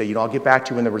you, and you say, I'll get back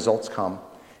to you when the results come,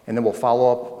 and then we'll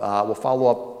follow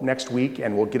up next week,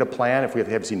 and we'll get a plan. If we have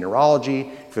to see neurology,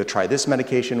 if we have to try this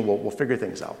medication, we'll figure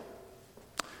things out.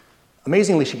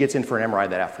 Amazingly, she gets in for an MRI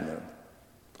that afternoon,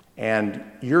 and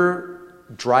you're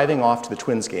driving off to the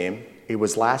Twins game. It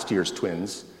was last year's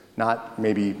Twins, not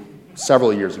maybe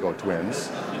several years ago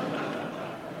Twins.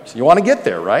 So you want to get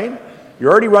there, right? You're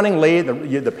already running late.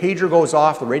 The pager goes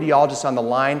off, the radiologist's on the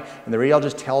line, and the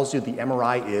radiologist tells you the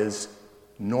MRI is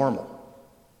normal.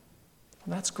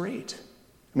 Well, that's great.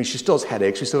 I mean, she still has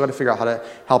headaches. We still got to figure out how to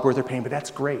help her with her pain, but that's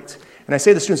great. And I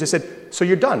say to the students, I said, so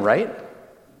you're done, right?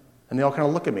 And they all kind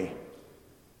of look at me.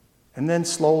 And then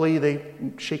slowly they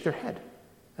shake their head.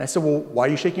 And I said, well, why are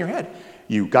you shaking your head?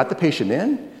 You got the patient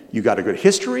in, you got a good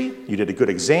history, you did a good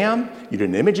exam, you did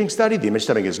an imaging study, the image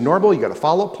study is normal, you got a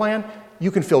follow-up plan,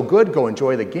 you can feel good, go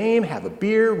enjoy the game, have a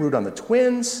beer, root on the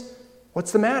Twins.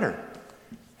 What's the matter?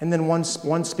 And then one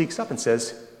speaks up and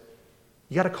says,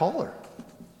 you got to call her.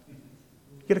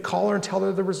 You got to call her and tell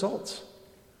her the results.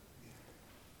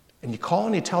 And you call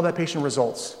and you tell that patient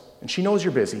results, and she knows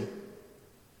you're busy.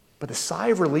 But the sigh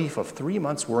of relief of 3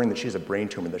 months worrying that she has a brain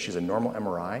tumor, that she's a normal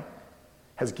MRI,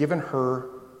 has given her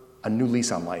a new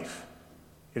lease on life.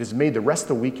 It has made the rest of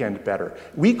the weekend better.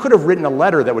 We could have written a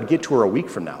letter that would get to her a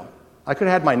week from now. I could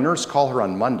have had my nurse call her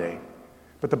on Monday.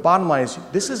 But the bottom line is,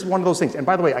 this is one of those things. And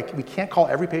by the way, we can't call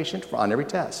every patient on every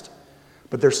test.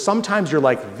 But there's sometimes you're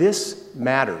like, this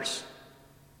matters.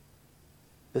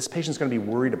 This patient's going to be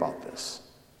worried about this.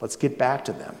 Let's get back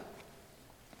to them.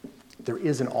 There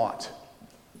is an ought.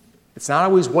 It's not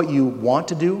always what you want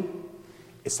to do.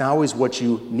 It's not always what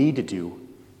you need to do.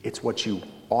 It's what you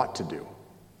ought to do.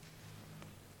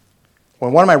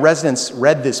 When one of my residents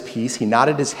read this piece, he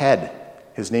nodded his head.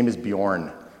 His name is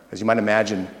Bjorn. As you might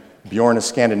imagine, Bjorn is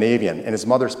Scandinavian, and his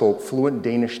mother spoke fluent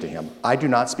Danish to him. I do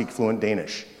not speak fluent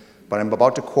Danish, but I'm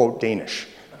about to quote Danish.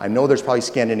 I know there's probably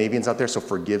Scandinavians out there, so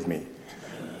forgive me.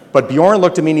 But Bjorn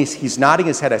looked at me and he's nodding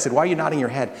his head. I said, why are you nodding your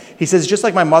head? He says, just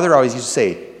like my mother always used to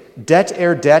say, det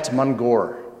det man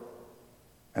går.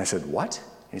 And I said, what?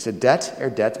 And he said,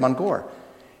 det det man går.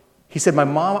 He said, my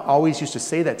mom always used to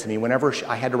say that to me whenever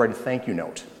I had to write a thank you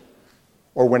note.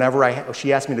 Or whenever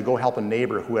she asked me to go help a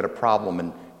neighbor who had a problem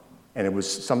and it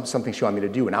was something she wanted me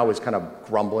to do, and I was kind of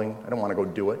grumbling. I don't want to go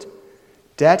do it.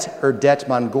 Det det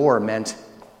man går meant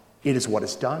it is what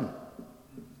is done.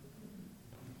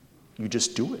 You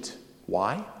just do it.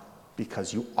 Why?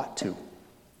 Because you ought to.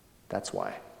 That's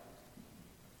why.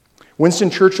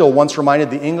 Winston Churchill once reminded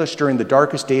the English during the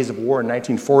darkest days of war in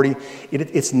 1940,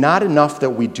 it's not enough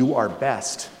that we do our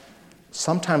best.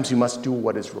 Sometimes we must do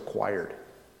what is required.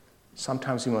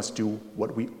 Sometimes we must do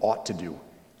what we ought to do,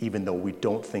 even though we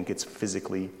don't think it's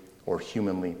physically or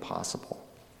humanly possible.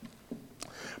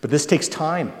 But this takes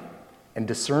time and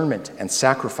discernment and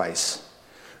sacrifice.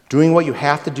 Doing what you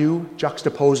have to do,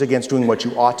 juxtaposed against doing what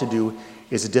you ought to do,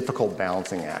 is a difficult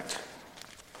balancing act.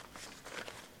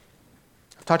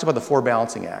 I've talked about the 4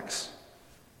 balancing acts.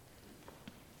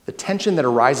 The tension that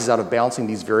arises out of balancing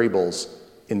these variables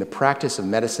in the practice of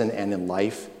medicine and in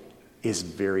life is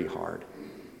very hard.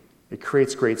 It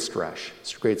creates great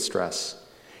stress.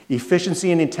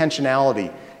 Efficiency and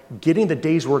intentionality, getting the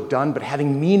day's work done but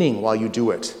having meaning while you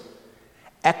do it.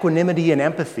 Equanimity and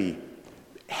empathy,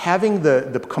 having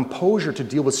the composure to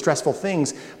deal with stressful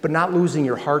things but not losing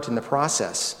your heart in the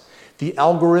process. The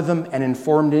algorithm and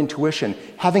informed intuition,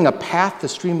 having a path to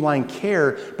streamline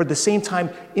care, but at the same time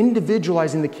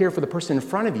individualizing the care for the person in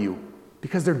front of you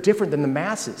because they're different than the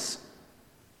masses.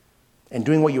 And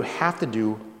doing what you have to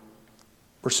do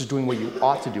versus doing what you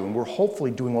ought to do. And we're hopefully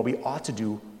doing what we ought to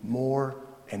do more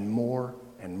and more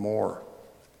and more.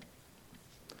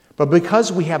 But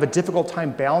because we have a difficult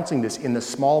time balancing this in the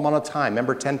small amount of time,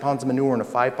 remember 10 pounds of manure in a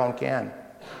 5-pound can,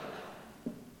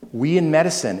 we in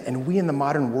medicine and we in the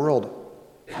modern world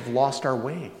have lost our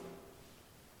way.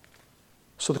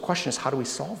 So the question is, how do we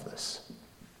solve this?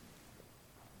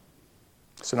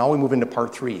 So now we move into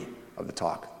part 3 of the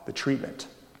talk, the treatment.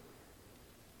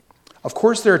 Of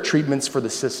course, there are treatments for the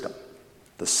system.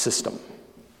 The system.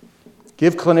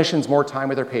 Give clinicians more time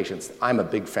with their patients. I'm a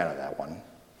big fan of that one.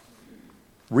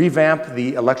 Revamp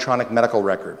the electronic medical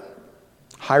record.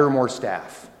 Hire more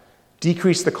staff.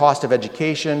 Decrease the cost of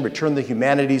education. Return the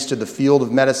humanities to the field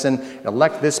of medicine.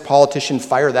 Elect this politician,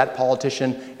 fire that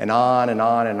politician, and on and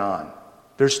on and on.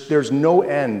 There's no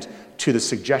end to the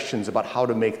suggestions about how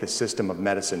to make the system of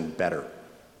medicine better.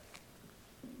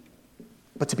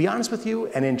 But to be honest with you,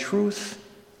 and in truth,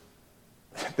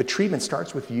 the treatment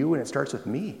starts with you and it starts with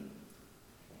me.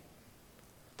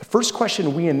 The first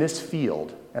question we in this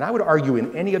field, and I would argue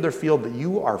in any other field that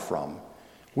you are from,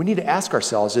 we need to ask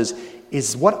ourselves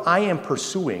is what I am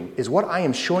pursuing, is what I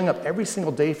am showing up every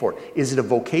single day for, is it a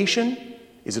vocation,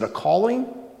 is it a calling,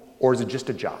 or is it just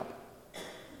a job?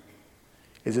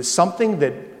 Is it something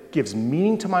that gives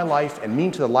meaning to my life and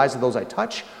meaning to the lives of those I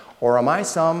touch, or am I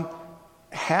some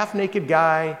half-naked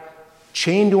guy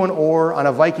chained to an oar on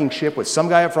a Viking ship with some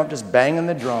guy up front just banging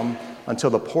the drum until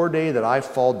the poor day that I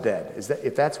fall dead?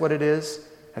 If that's what it is,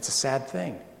 that's a sad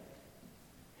thing.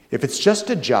 If it's just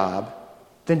a job,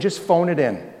 then just phone it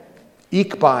in.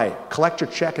 Eke by, collect your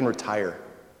check and retire.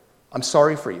 I'm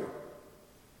sorry for you.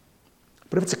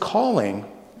 But if it's a calling,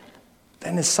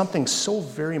 then it's something so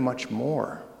very much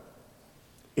more.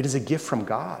 It is a gift from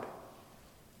God.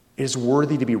 It is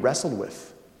worthy to be wrestled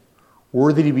with,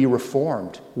 worthy to be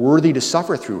reformed, worthy to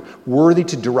suffer through, worthy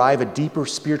to derive a deeper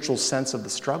spiritual sense of the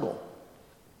struggle.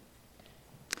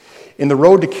 In The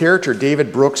Road to Character,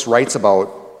 David Brooks writes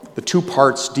about the 2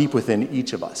 parts deep within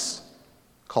each of us,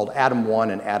 called Adam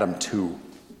 1 and Adam 2.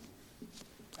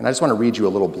 And I just want to read you a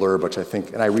little blurb, which I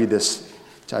think, and I read this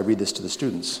to the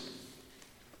students.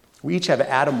 We each have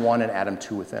Adam 1 and Adam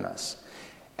 2 within us.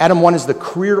 Adam 1 is the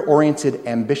career-oriented,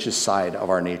 ambitious side of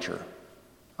our nature.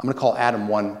 I'm going to call Adam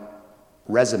 1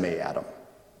 Resume Adam.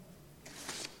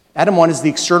 Adam 1 is the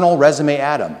external resume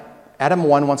Adam. Adam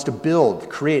 1 wants to build,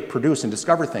 create, produce, and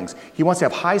discover things. He wants to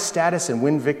have high status and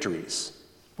win victories,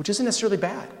 which isn't necessarily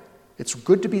bad. It's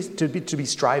good to be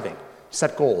striving,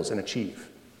 set goals, and achieve.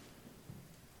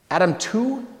 Adam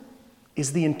 2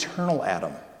 is the internal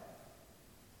Adam.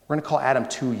 We're going to call Adam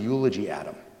 2 Eulogy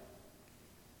Adam.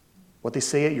 What they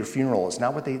say at your funeral is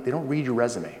not what they don't read your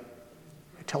resume.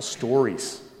 They tell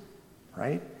stories,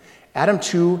 right? Adam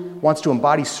 2 wants to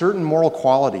embody certain moral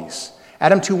qualities.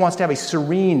 Adam 2 wants to have a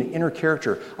serene inner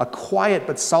character, a quiet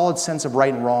but solid sense of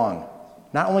right and wrong,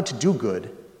 not only to do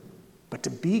good, but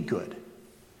to be good.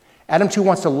 Adam 2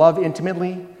 wants to love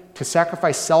intimately, to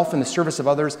sacrifice self in the service of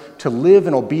others, to live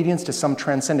in obedience to some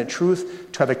transcendent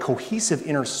truth, to have a cohesive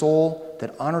inner soul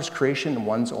that honors creation and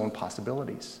one's own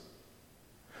possibilities.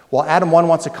 While Adam 1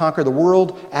 wants to conquer the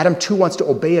world, Adam 2 wants to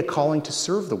obey a calling to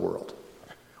serve the world.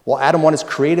 While Adam 1 is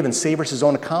creative and savors his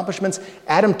own accomplishments,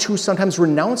 Adam 2 sometimes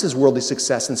renounces worldly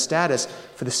success and status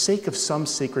for the sake of some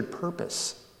sacred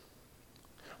purpose.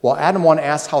 While Adam 1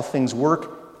 asks how things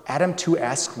work, Adam 2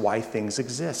 asks why things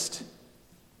exist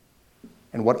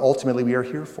and what ultimately we are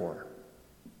here for.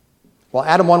 While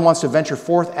Adam 1 wants to venture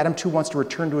forth, Adam 2 wants to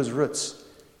return to his roots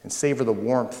and savor the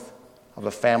warmth of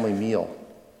a family meal.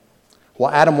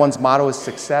 While Adam 1's motto is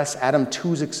success, Adam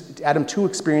 2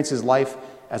 experiences life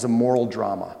as a moral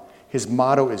drama. His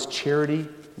motto is charity,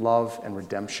 love, and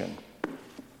redemption.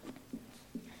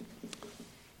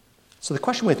 So the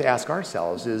question we have to ask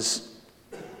ourselves is,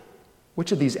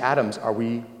 which of these Adams are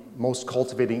we most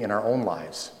cultivating in our own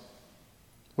lives?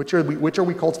 Which are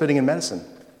we cultivating in medicine?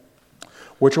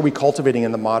 Which are we cultivating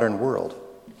in the modern world?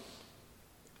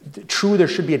 True, there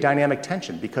should be a dynamic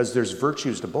tension because there's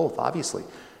virtues to both, obviously.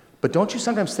 But don't you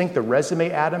sometimes think the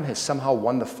resume Adam has somehow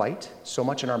won the fight so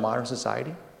much in our modern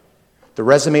society? The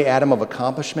resume Adam of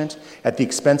accomplishment at the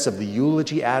expense of the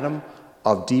eulogy Adam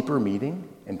of deeper meaning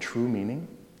and true meaning?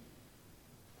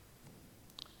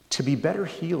 To be better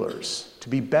healers, to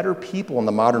be better people in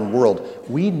the modern world,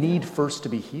 we need first to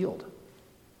be healed.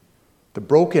 The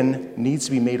broken needs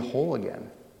to be made whole again.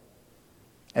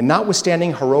 And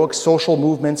notwithstanding heroic social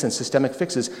movements and systemic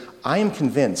fixes, I am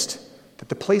convinced that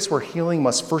the place where healing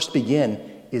must first begin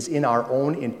is in our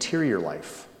own interior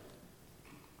life.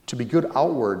 To be good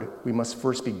outward, we must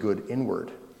first be good inward.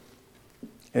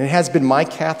 And it has been my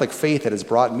Catholic faith that has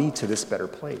brought me to this better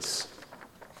place.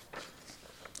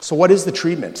 So what is the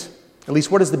treatment? At least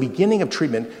what is the beginning of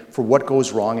treatment for what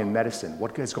goes wrong in medicine?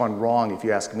 What has gone wrong, if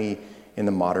you ask me, in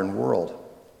the modern world?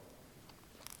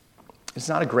 It's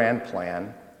not a grand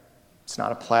plan. It's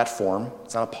not a platform.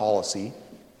 It's not a policy.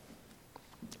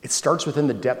 It starts within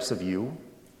the depths of you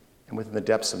and within the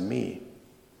depths of me.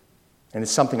 And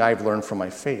it's something I've learned from my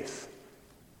faith.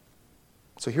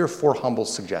 So here are 4 humble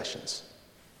suggestions.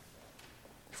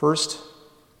 First,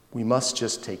 we must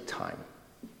just take time.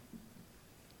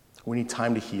 We need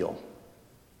time to heal.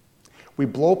 We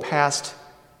blow past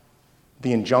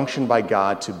the injunction by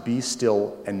God to be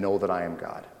still and know that I am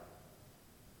God.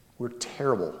 We're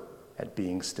terrible at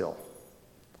being still.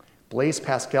 Blaise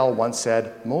Pascal once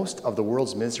said, most of the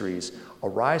world's miseries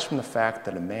arise from the fact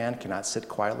that a man cannot sit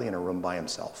quietly in a room by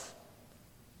himself.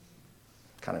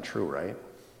 Kind of true, right?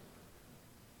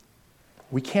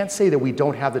 We can't say that we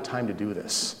don't have the time to do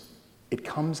this. It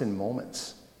comes in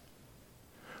moments.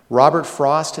 Robert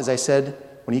Frost, as I said,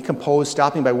 when he composed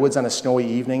Stopping by Woods on a Snowy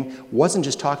Evening, wasn't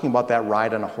just talking about that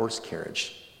ride on a horse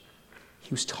carriage. He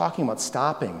was talking about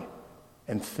stopping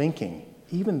and thinking,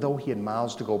 even though he had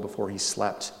miles to go before he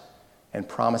slept and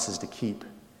promises to keep.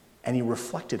 And he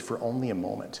reflected for only a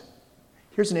moment.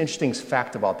 Here's an interesting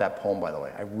fact about that poem, by the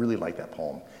way. I really like that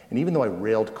poem. And even though I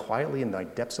railed quietly in the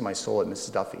depths of my soul at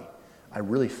Mrs. Duffy, I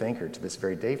really thank her to this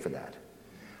very day for that.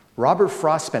 Robert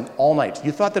Frost spent all night.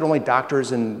 You thought that only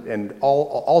doctors and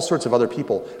all sorts of other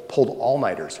people pulled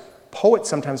all-nighters. Poets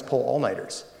sometimes pull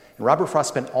all-nighters. And Robert Frost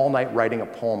spent all night writing a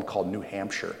poem called New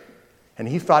Hampshire. And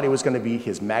he thought it was going to be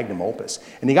his magnum opus.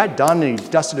 And he got done and he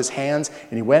dusted his hands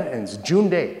and he went, and it's June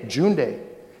day.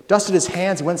 Dusted his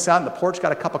hands, he went out on the porch,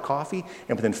 got a cup of coffee,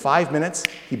 and within 5 minutes,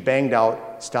 he banged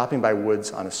out Stopping by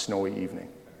Woods on a Snowy Evening.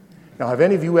 Now, have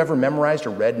any of you ever memorized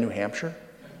or read New Hampshire?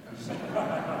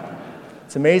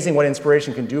 It's amazing what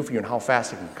inspiration can do for you and how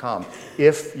fast it can come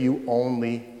if you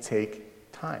only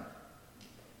take time.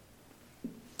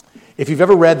 If you've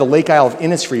ever read The Lake Isle of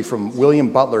Innisfree from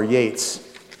William Butler Yeats,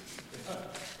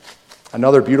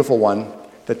 another beautiful one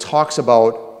that talks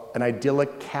about an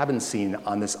idyllic cabin scene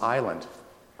on this island.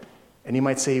 And you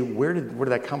might say, where did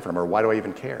that come from, or why do I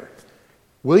even care?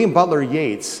 William Butler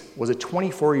Yeats was a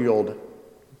 24-year-old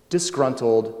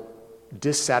disgruntled,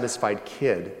 dissatisfied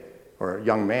kid, or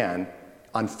young man,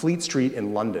 on Fleet Street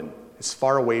in London, as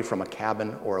far away from a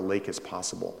cabin or a lake as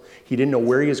possible. He didn't know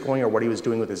where he was going or what he was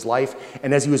doing with his life.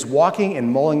 And as he was walking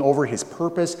and mulling over his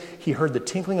purpose, he heard the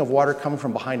tinkling of water coming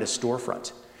from behind a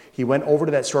storefront. He went over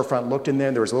to that storefront, looked in there,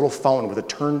 and there was a little fountain with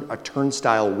a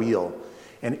turnstile wheel.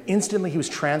 And instantly he was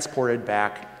transported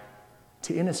back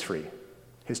to Innisfree,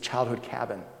 his childhood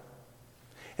cabin.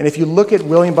 And if you look at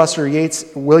William Butler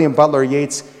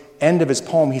Yeats' end of his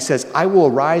poem, he says, I will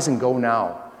arise and go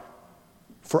now.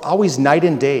 For always night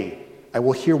and day, I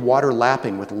will hear water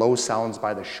lapping with low sounds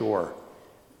by the shore.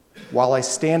 While I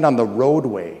stand on the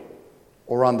roadway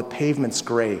or on the pavement's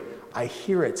gray, I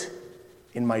hear it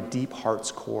in my deep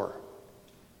heart's core.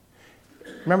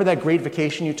 Remember that great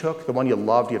vacation you took, the one you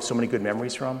loved, you have so many good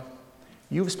memories from?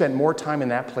 You've spent more time in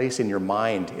that place in your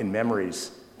mind, in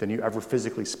memories, than you ever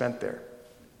physically spent there.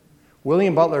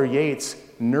 William Butler Yeats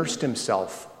nursed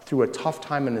himself through a tough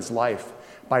time in his life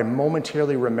by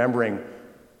momentarily remembering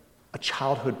a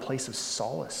childhood place of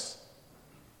solace.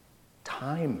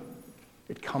 Time,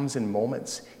 it comes in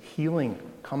moments. Healing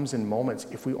comes in moments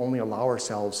if we only allow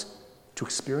ourselves to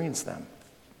experience them.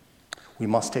 We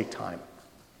must take time.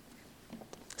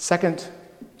 Second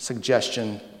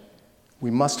suggestion,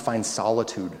 we must find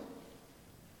solitude.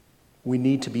 We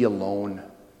need to be alone.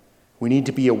 We need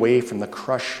to be away from the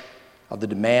crush of the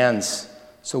demands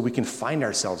so we can find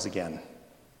ourselves again.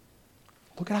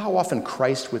 Look at how often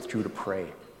Christ withdrew to pray.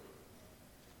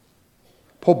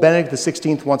 Pope Benedict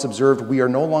XVI once observed, "We are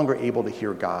no longer able to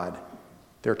hear God.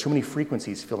 There are too many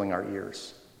frequencies filling our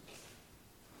ears."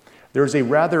 There's a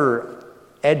rather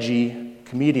edgy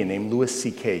comedian named Louis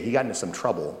C.K. He got into some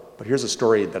trouble, but here's a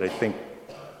story that I think,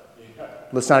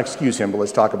 let's not excuse him, but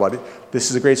let's talk about it. This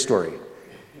is a great story.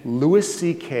 Louis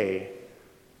C.K.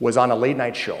 was on a late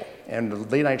night show, and the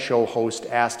late night show host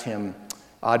asked him,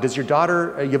 does your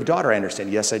daughter, you have a daughter, I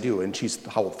understand. Yes, I do, and she's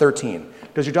how old? 13.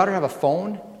 Does your daughter have a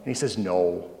phone? And he says,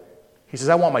 no. He says,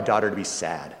 I want my daughter to be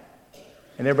sad.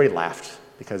 And everybody laughed,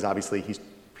 because obviously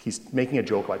he's making a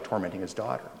joke about tormenting his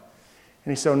daughter.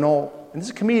 And he said, no, and this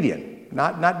is a comedian,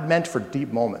 not meant for deep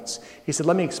moments. He said,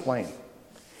 let me explain.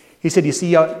 He said, you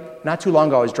see, not too long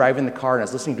ago, I was driving the car and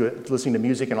I was listening to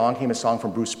music, and along came a song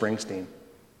from Bruce Springsteen.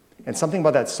 And something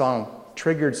about that song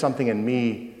triggered something in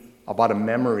me about a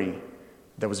memory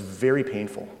that was very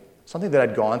painful, something that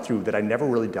I'd gone through that I never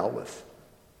really dealt with.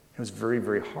 It was very,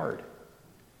 very hard.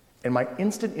 And my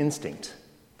instant instinct,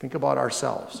 think about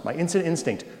ourselves, my instant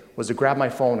instinct was to grab my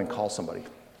phone and call somebody,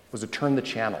 was to turn the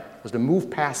channel, was to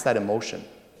move past that emotion.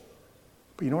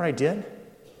 But you know what I did?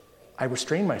 I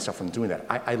restrained myself from doing that.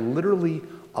 I literally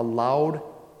allowed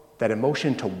that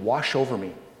emotion to wash over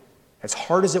me, as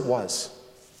hard as it was.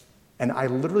 And I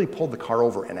literally pulled the car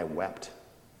over and I wept.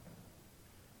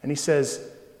 And he says,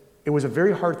 it was a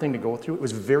very hard thing to go through. It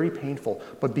was very painful.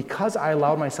 But because I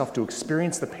allowed myself to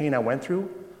experience the pain I went through,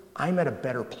 I'm at a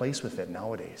better place with it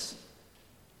nowadays.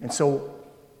 And so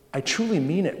I truly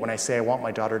mean it when I say I want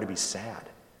my daughter to be sad.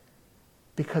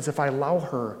 Because if I allow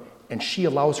her and she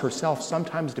allows herself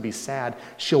sometimes to be sad,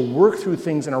 she'll work through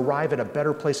things and arrive at a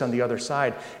better place on the other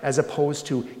side, as opposed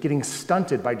to getting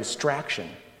stunted by distraction.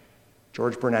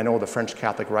 George Bernanot, the French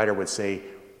Catholic writer, would say,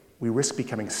 we risk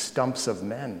becoming stumps of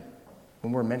men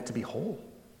when we're meant to be whole.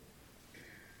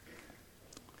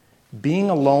 Being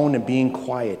alone and being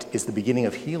quiet is the beginning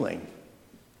of healing.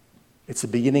 It's the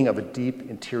beginning of a deep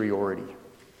interiority.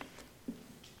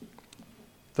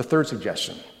 The third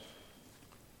suggestion,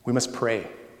 we must pray.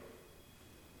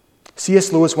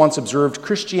 C.S. Lewis once observed,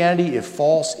 Christianity, if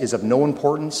false, is of no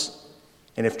importance,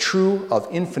 and if true, of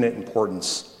infinite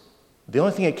importance. The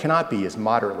only thing it cannot be is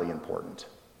moderately important.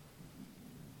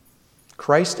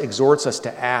 Christ exhorts us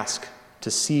to ask, to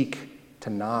seek, to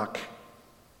knock.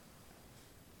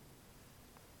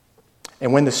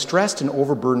 And when the stressed and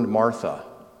overburdened Martha,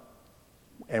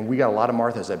 and we got a lot of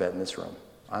Marthas, I bet, in this room.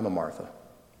 I'm a Martha.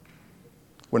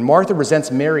 When Martha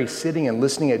resents Mary sitting and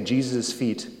listening at Jesus'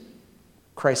 feet,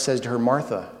 Christ says to her,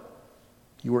 Martha,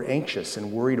 you are anxious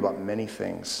and worried about many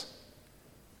things,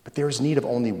 but there is need of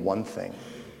only one thing.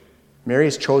 Mary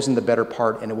has chosen the better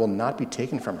part, and it will not be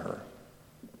taken from her.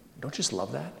 Don't you just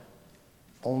love that?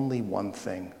 Only one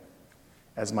thing.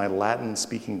 As my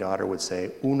Latin-speaking daughter would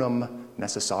say, unum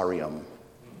necessarium.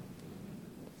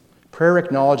 Prayer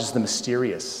acknowledges the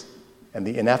mysterious and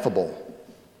the ineffable.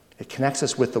 It connects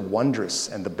us with the wondrous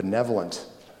and the benevolent.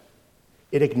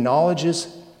 It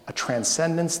acknowledges a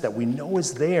transcendence that we know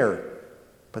is there,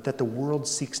 but that the world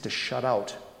seeks to shut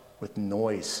out with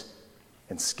noise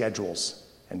and schedules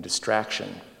and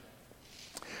distraction.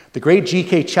 The great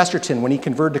G.K. Chesterton, when he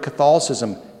converted to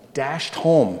Catholicism, dashed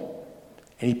home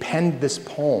and he penned this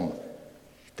poem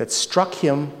that struck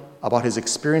him about his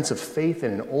experience of faith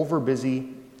in an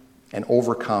overbusy and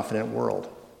overconfident world.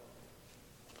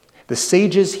 The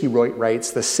sages, he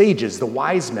writes, the sages, the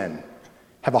wise men,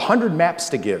 have 100 maps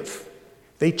to give.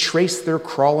 They trace their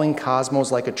crawling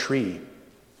cosmos like a tree.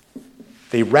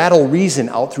 They rattle reason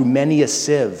out through many a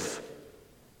sieve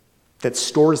that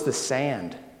stores the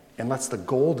sand and lets the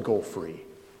gold go free.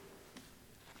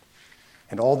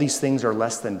 And all these things are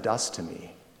less than dust to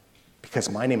me, because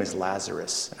my name is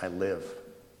Lazarus and I live.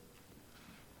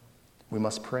 We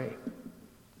must pray.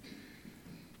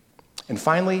 And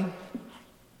finally,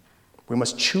 we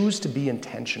must choose to be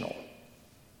intentional.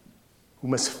 We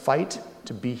must fight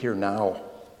to be here now.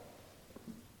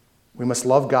 We must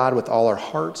love God with all our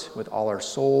heart, with all our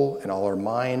soul, and all our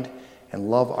mind, and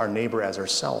love our neighbor as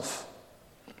ourselves.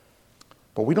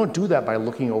 But we don't do that by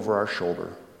looking over our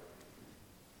shoulder.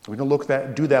 We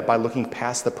don't do that by looking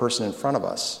past the person in front of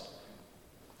us.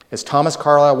 As Thomas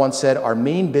Carlyle once said, our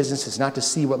main business is not to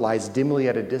see what lies dimly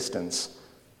at a distance,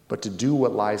 but to do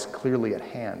what lies clearly at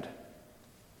hand.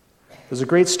 There's a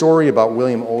great story about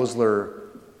William Osler.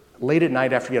 Late at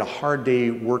night, after he had a hard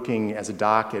day working as a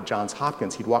doc at Johns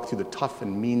Hopkins, he'd walk through the tough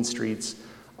and mean streets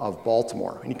of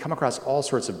Baltimore, and he'd come across all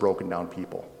sorts of broken down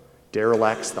people,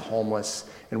 derelicts, the homeless.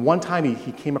 And one time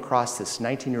he came across this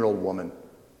 19-year-old woman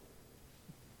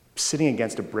sitting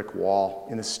against a brick wall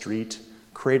in the street,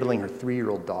 cradling her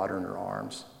 3-year-old daughter in her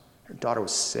arms. Her daughter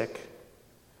was sick.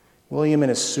 William, in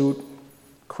his suit,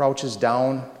 crouches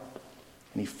down,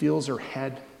 and he feels her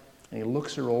head, and he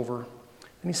looks her over,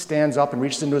 and he stands up and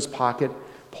reaches into his pocket,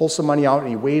 pulls some money out, and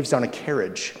he waves down a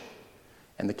carriage.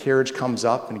 And the carriage comes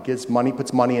up, and he gives money,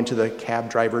 puts money into the cab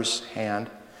driver's hand,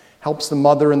 helps the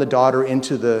mother and the daughter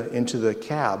into the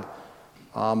cab.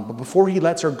 But before he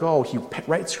lets her go, he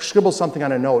scribbles something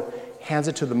on a note, hands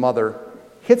it to the mother,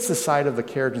 hits the side of the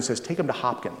carriage and says, "Take him to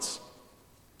Hopkins."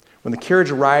 When the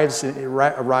carriage arrives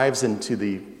into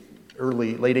the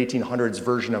late 1800s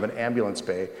version of an ambulance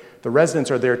bay, the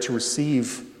residents are there to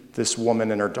receive this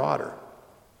woman and her daughter.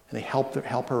 And they help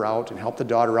her out and help the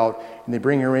daughter out, and they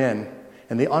bring her in,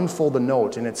 and they unfold the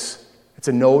note, and it's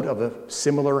a note of a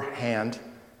similar hand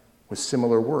with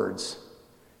similar words.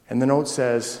 And the note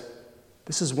says,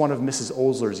 "This is one of Mrs.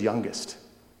 Osler's youngest.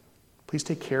 Please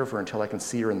take care of her until I can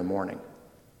see her in the morning."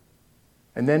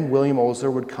 And then William Osler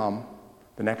would come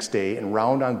the next day and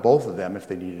round on both of them if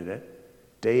they needed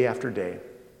it, day after day.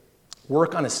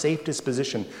 Work on a safe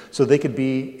disposition so they could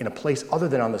be in a place other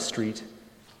than on the street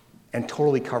and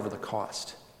totally cover the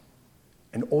cost.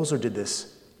 And Osler did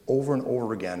this over and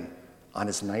over again on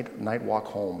his night walk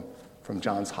home from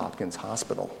Johns Hopkins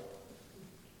Hospital.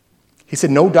 He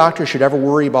said no doctor should ever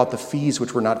worry about the fees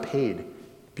which were not paid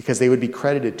because they would be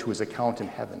credited to his account in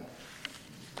heaven.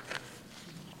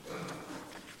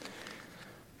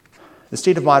 The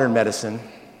state of modern medicine,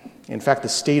 in fact, the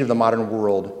state of the modern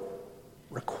world,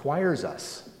 requires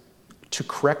us to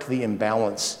correct the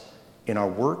imbalance in our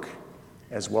work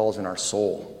as well as in our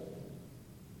soul.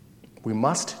 We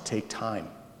must take time.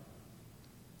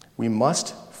 We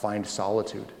must find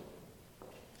solitude.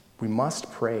 We must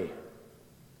pray.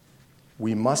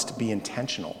 We must be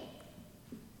intentional.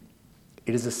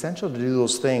 It is essential to do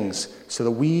those things so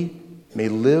that we may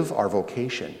live our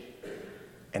vocation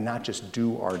and not just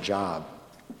do our job.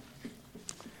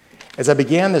 As I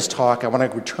began this talk, I want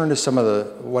to return to some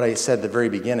of what I said at the very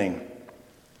beginning.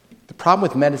 The problem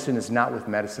with medicine is not with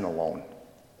medicine alone.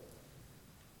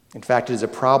 In fact, it is a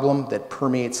problem that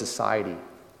permeates society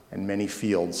in many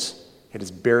fields. It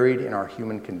is buried in our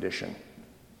human condition.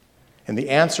 And the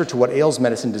answer to what ails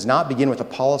medicine does not begin with a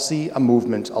policy, a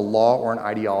movement, a law, or an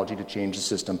ideology to change the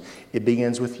system. It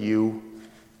begins with you,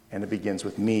 and it begins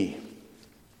with me.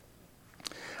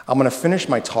 I'm going to finish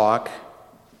my talk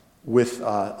with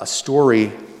a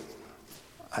story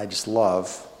I just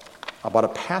love about a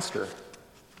pastor.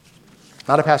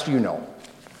 Not a pastor you know,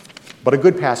 but a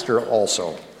good pastor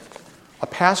also. A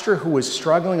pastor who was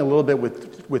struggling a little bit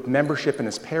with membership in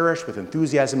his parish, with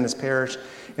enthusiasm in his parish,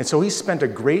 and so he spent a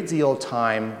great deal of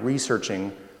time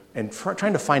researching and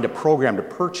trying to find a program to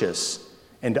purchase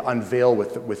and to unveil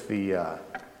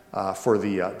for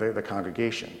the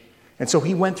congregation. And so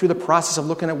he went through the process of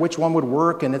looking at which one would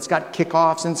work, and it's got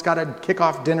kickoffs, and it's got a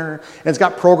kickoff dinner, and it's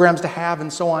got programs to have,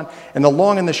 and so on. And the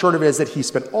long and the short of it is that he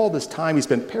spent all this time, he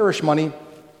spent parish money,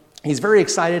 he's very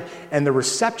excited, and the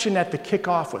reception at the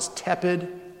kickoff was tepid,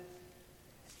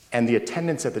 and the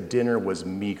attendance at the dinner was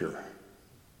meager.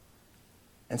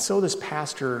 And so this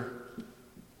pastor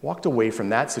walked away from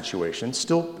that situation,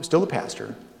 still a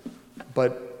pastor,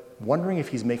 but wondering if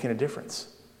he's making a difference.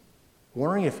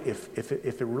 Wondering if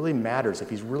it really matters,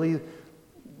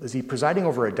 is he presiding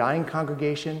over a dying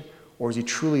congregation, or is he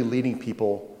truly leading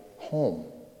people home?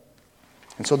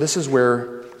 And so this is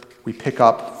where we pick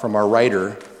up from our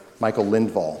writer, Michael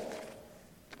Lindvall.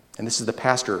 And this is the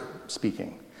pastor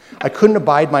speaking. "I couldn't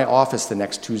abide my office the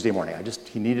next Tuesday morning.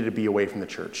 He needed to be away from the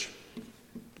church.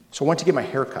 So I went to get my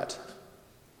hair cut.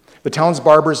 The town's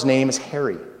barber's name is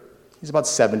Harry. He's about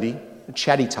 70, a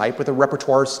chatty type with a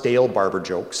repertoire of stale barber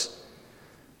jokes.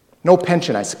 No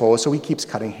pension, I suppose, so he keeps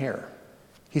cutting hair.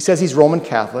 He says he's Roman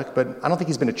Catholic, but I don't think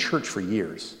he's been to church for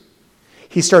years.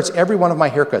 He starts every one of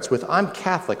my haircuts with, 'I'm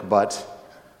Catholic, but,'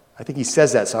 I think he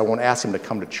says that so I won't ask him to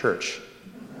come to church.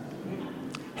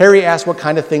 Harry asked what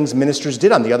kind of things ministers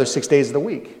did on the other 6 days of the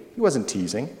week. He wasn't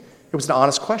teasing. It was an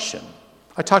honest question.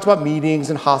 I talked about meetings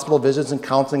and hospital visits and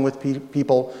counseling with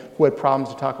people who had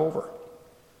problems to talk over.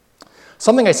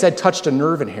 Something I said touched a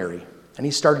nerve in Harry, and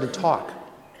he started to talk.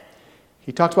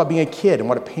 He talked about being a kid and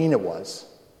what a pain it was.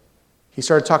 He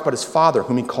started to talk about his father,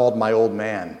 whom he called my old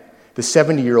man. The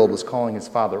 70-year-old was calling his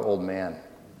father old man.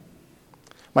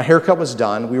 My haircut was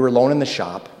done. We were alone in the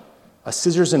shop, a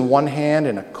scissors in one hand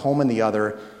and a comb in the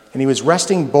other, and he was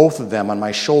resting both of them on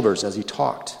my shoulders as he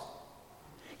talked.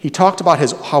 He talked about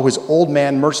how his old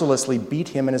man mercilessly beat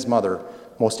him and his mother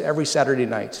most every Saturday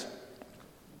night.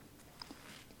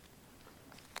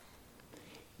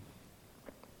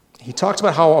 He talked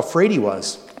about how afraid he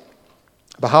was,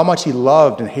 about how much he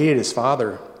loved and hated his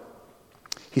father.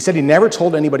 He said he never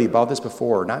told anybody about this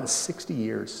before, not in 60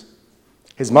 years.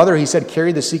 His mother, he said,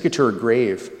 carried the secret to her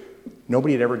grave.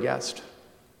 Nobody had ever guessed.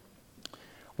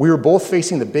 We were both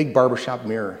facing the big barbershop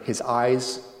mirror. His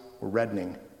eyes were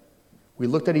reddening. We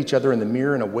looked at each other in the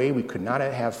mirror in a way we could not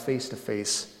have face to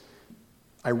face.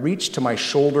 I reached to my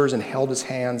shoulders and held his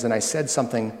hands, and I said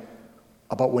something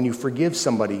about when you forgive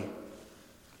somebody,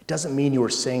 it doesn't mean you are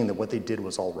saying that what they did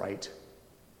was all right.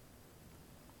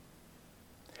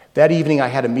 That evening, I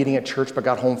had a meeting at church but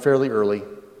got home fairly early.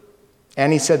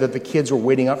 Annie said that the kids were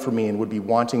waiting up for me and would be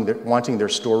wanting their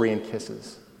story and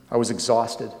kisses. I was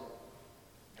exhausted.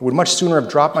 I would much sooner have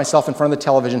dropped myself in front of the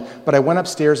television, but I went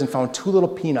upstairs and found two little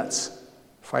peanuts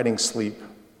fighting sleep.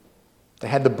 They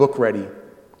had the book ready,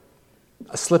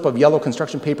 a slip of yellow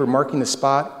construction paper marking the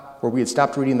spot where we had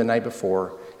stopped reading the night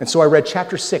before. And so I read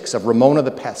chapter 6 of Ramona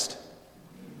the Pest.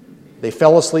 They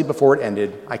fell asleep before it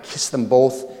ended. I kissed them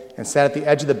both and sat at the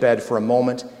edge of the bed for a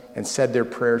moment and said their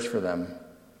prayers for them.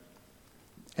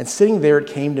 And sitting there, it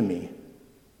came to me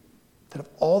that of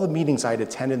all the meetings I'd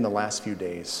attended in the last few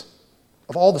days,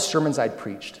 of all the sermons I'd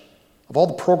preached, of all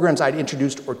the programs I'd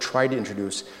introduced or tried to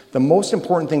introduce, the most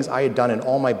important things I had done in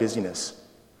all my busyness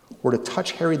were to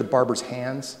touch Harry the barber's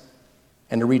hands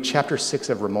and to read chapter 6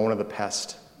 of Ramona the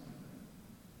Pest.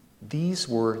 These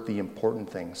were the important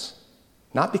things.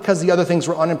 Not because the other things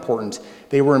were unimportant.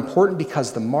 They were important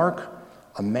because the mark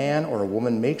a man or a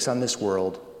woman makes on this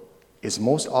world is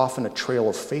most often a trail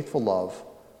of faithful love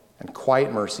and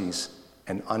quiet mercies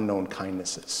and unknown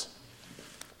kindnesses.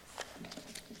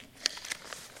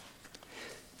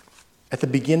 At the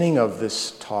beginning of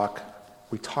this talk,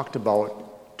 we talked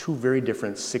about two very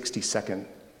different 60-second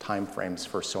time frames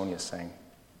for Sonia sang.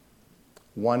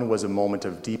 One was a moment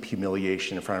of deep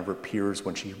humiliation in front of her peers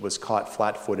when she was caught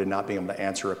flat-footed not being able to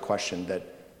answer a question that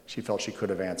she felt she could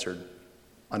have answered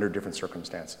under different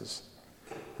circumstances.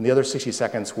 And the other 60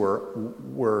 seconds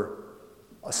were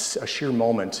a sheer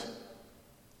moment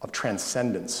of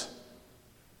transcendence.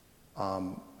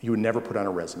 You would never put on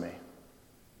a resume,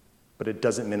 but it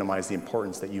doesn't minimize the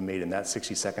importance that you made in that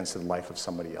 60 seconds to the life of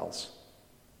somebody else.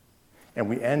 And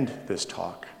we end this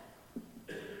talk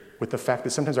with the fact that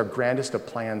sometimes our grandest of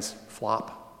plans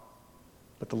flop,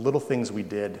 but the little things we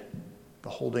did, the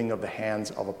holding of the hands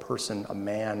of a person, a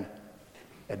man,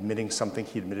 admitting something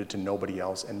he admitted to nobody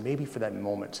else, and maybe for that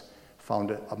moment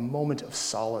found a moment of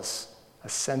solace, a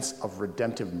sense of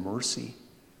redemptive mercy,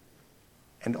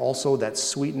 and also that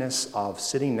sweetness of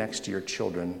sitting next to your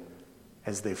children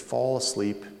as they fall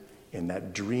asleep in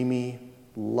that dreamy,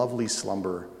 lovely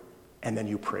slumber, and then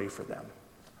you pray for them.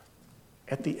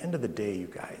 At the end of the day, you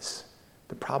guys,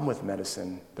 the problem with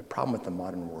medicine, the problem with the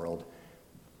modern world,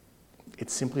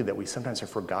 it's simply that we sometimes have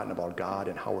forgotten about God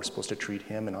and how we're supposed to treat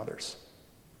him and others.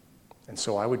 And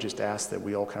so I would just ask that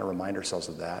we all kind of remind ourselves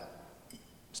of that,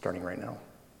 starting right now.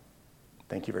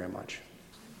 Thank you very much.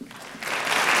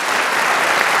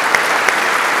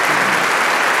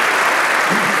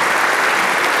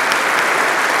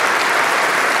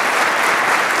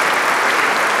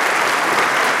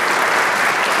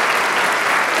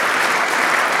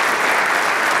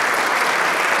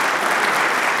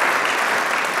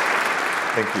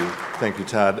 Thank you,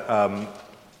 Todd.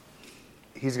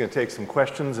 He's going to take some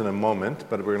questions in a moment,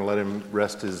 but we're going to let him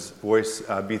rest his voice.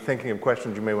 Be thinking of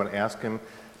questions you may want to ask him,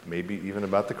 maybe even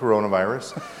about the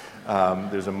coronavirus.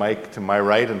 There's a mic to my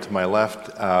right and to my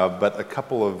left, but a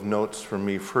couple of notes from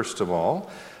me first of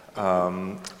all.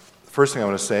 First thing I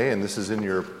want to say, and this is in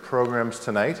your programs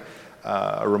tonight,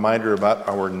 a reminder about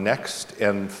our next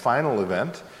and final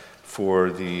event for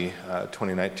the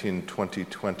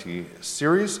 2019-2020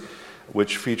 series,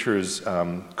 which features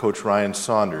Coach Ryan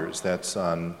Saunders. That's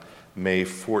on May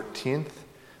 14th.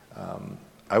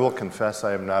 I will confess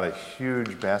I am not a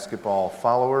huge basketball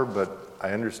follower, but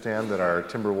I understand that our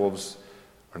Timberwolves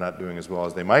are not doing as well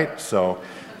as they might. So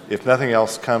if nothing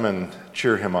else, come and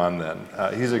cheer him on then.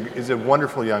 He's a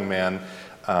wonderful young man,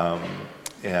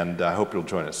 and I hope you'll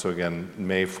join us. So again,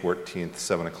 May 14th,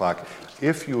 7 o'clock.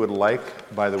 If you would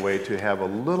like, by the way, to have a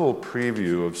little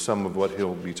preview of some of what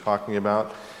he'll be talking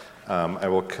about, I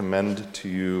will commend to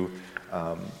you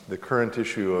the current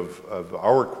issue of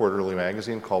our quarterly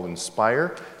magazine called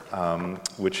Inspire,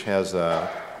 which has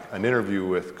an interview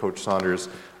with Coach Saunders.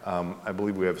 I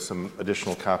believe we have some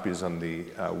additional copies on the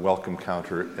welcome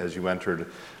counter as you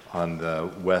entered on the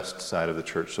west side of the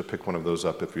church, so pick one of those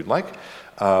up if you'd like.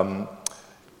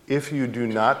 If you do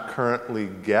not currently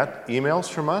get emails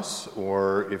from us,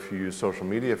 or if you use social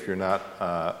media, if you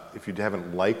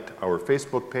haven't liked our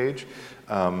Facebook page,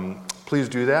 please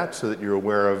do that so that you're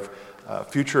aware of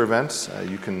future events.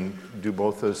 You can do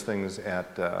both those things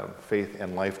at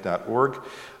faithandlife.org.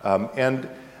 And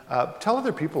tell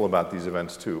other people about these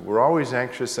events too. We're always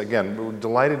anxious. Again, we're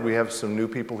delighted we have some new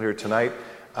people here tonight.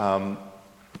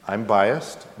 I'm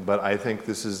biased, but I think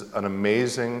this is an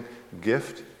amazing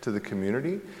gift to the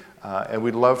community, and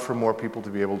we'd love for more people to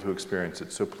be able to experience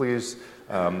it. So please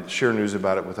share news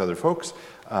about it with other folks.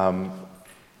 And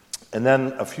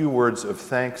then a few words of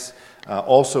thanks.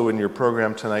 Also in your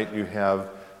program tonight you have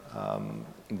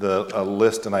a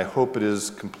list, and I hope it is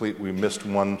complete. We missed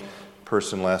one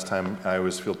person last time. I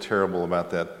always feel terrible about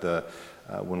that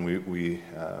when we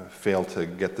fail to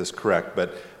get this correct.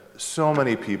 But so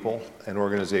many people and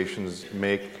organizations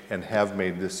make and have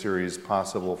made this series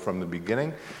possible from the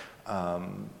beginning.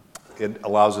 It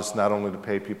allows us not only to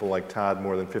pay people like Todd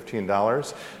more than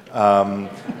 $15,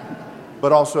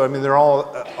 but also, I mean, there are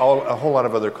a whole lot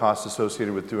of other costs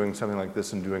associated with doing something like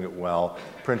this and doing it well,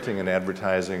 printing and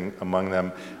advertising among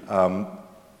them.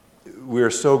 We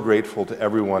are so grateful to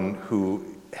everyone who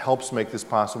helps make this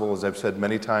possible. As I've said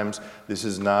many times, this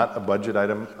is not a budget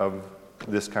item of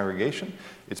this congregation.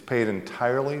 It's paid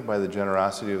entirely by the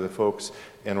generosity of the folks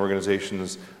and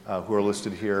organizations who are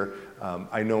listed here.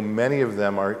 I know many of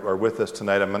them are with us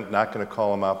tonight. I'm not going to call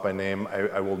them out by name.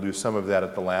 I will do some of that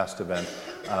at the last event.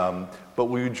 But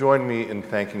will you join me in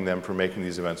thanking them for making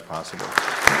these events possible?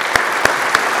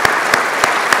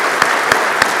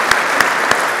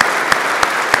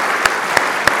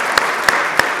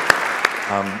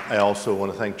 I also want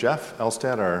to thank Jeff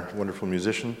Elstad, our wonderful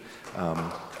musician.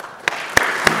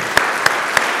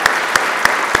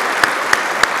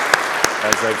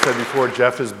 As I've said before,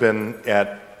 Jeff has been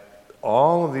at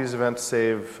all of these events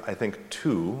save, I think,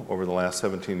 2 over the last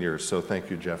 17 years. So thank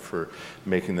you, Jeff, for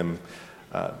making them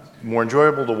more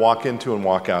enjoyable to walk into and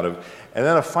walk out of. And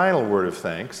then a final word of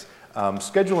thanks.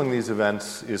 Scheduling these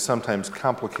events is sometimes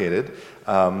complicated,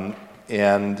 and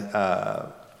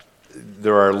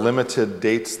there are limited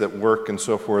dates that work and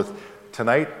so forth.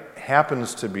 Tonight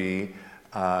happens to be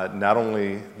not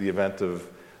only the event of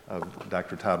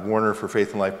Dr. Todd Warner for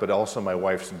Faith and Life, but also my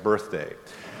wife's birthday.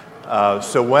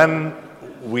 So when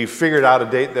we figured out a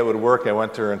date that would work, I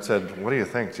went to her and said, "What do you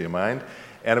think? Do you mind?"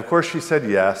 And of course she said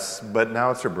yes, but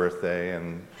now it's her birthday,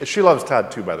 and she loves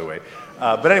Todd too, by the way.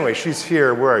 But anyway, she's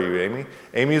here. Where are you, Amy?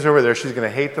 Amy's over there. She's going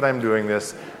to hate that I'm doing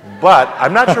this, but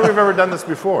I'm not sure we've ever done this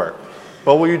before.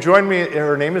 But will you join me,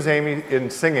 her name is Amy, in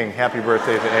singing Happy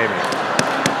Birthday to Amy.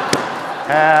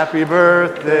 Happy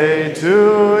birthday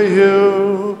to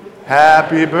you,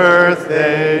 happy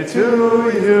birthday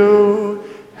to you,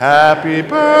 happy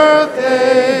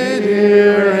birthday,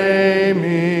 dear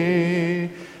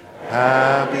Amy,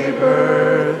 happy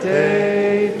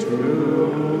birthday to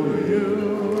you.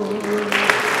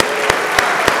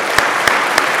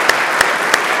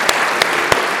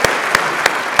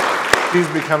 He's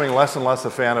becoming less and less a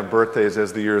fan of birthdays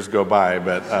as the years go by,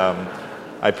 but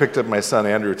I picked up my son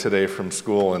Andrew today from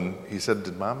school, and he said,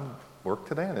 "Did Mom work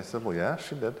today?" And I said, "Well, yeah,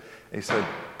 she did." And he said,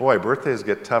 "Boy, birthdays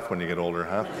get tough when you get older,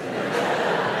 huh?"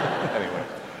 Anyway.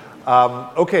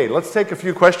 Okay, let's take a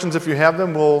few questions if you have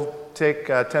them. We'll take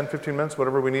 10, 15 minutes,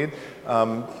 whatever we need.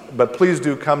 But please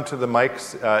do come to the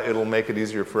mics. It'll make it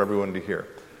easier for everyone to hear.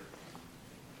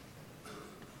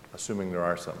 Assuming there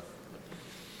are some.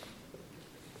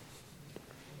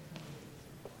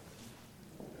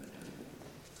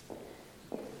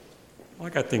 I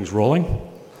got things rolling.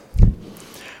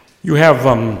 You have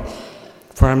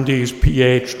for MDs,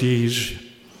 PhDs,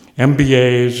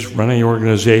 MBAs, running the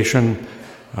organization.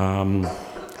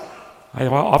 I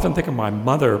often think of my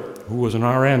mother, who was an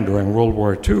RN during World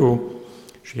War II.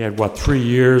 She had, 3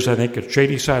 years, I think, at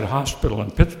Shadyside Hospital in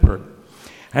Pittsburgh.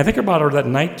 And I think about her that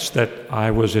nights that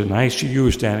I was in ICU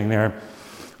standing there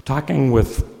talking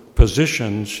with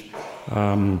physicians,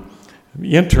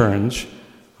 interns,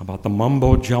 about the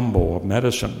mumbo-jumbo of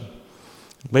medicine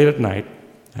late at night,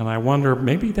 and I wonder,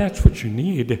 maybe that's what you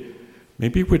need.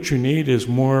 Maybe what you need is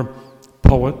more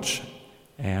poets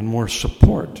and more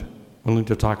support, willing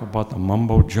to talk about the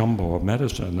mumbo-jumbo of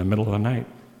medicine in the middle of the night.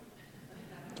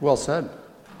 Well said.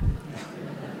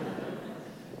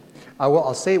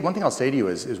 I'll say one thing. I'll say to you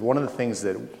is one of the things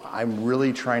that I'm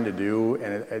really trying to do,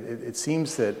 and it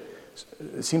seems like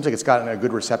it's gotten a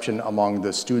good reception among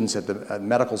the students at the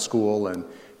medical school and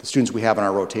the students we have in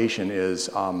our rotation,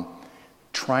 is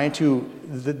trying to.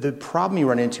 The problem you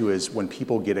run into is when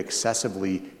people get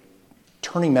excessively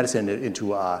turning medicine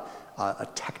into a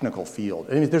technical field.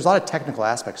 I mean, there's a lot of technical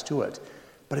aspects to it,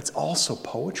 but it's also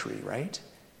poetry, right?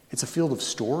 It's a field of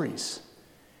stories.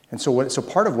 And so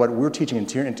part of what we're teaching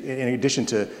in addition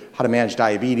to how to manage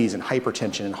diabetes and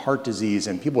hypertension and heart disease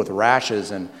and people with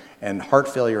rashes and heart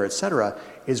failure, et cetera,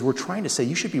 is we're trying to say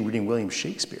you should be reading William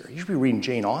Shakespeare. You should be reading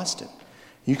Jane Austen.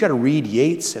 You've got to read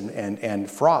Yeats and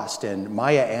Frost and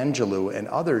Maya Angelou and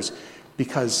others,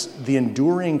 because the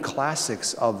enduring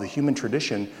classics of the human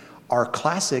tradition are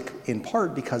classic in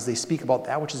part because they speak about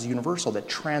that which is universal, that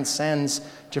transcends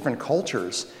different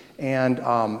cultures. And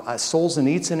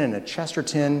Solzhenitsyn and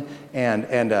Chesterton and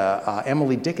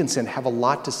Emily Dickinson have a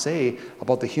lot to say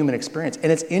about the human experience.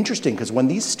 And it's interesting because when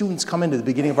these students come into the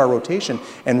beginning of our rotation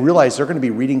and realize they're going to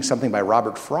be reading something by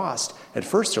Robert Frost, at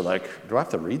first they're like, do I have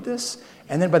to read this?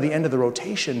 And then by the end of the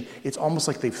rotation, it's almost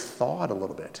like they've thawed a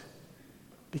little bit.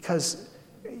 Because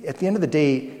at the end of the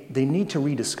day, they need to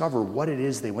rediscover what it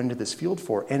is they went into this field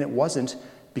for. And it wasn't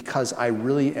because I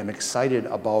really am excited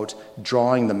about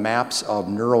drawing the maps of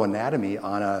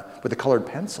neuroanatomy with a colored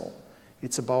pencil.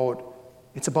 It's about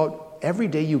every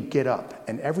day you get up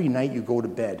and every night you go to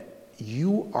bed,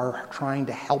 you are trying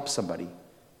to help somebody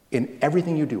in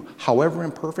everything you do, however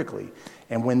imperfectly.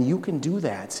 And when you can do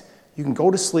that, you can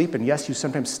go to sleep, and yes, you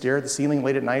sometimes stare at the ceiling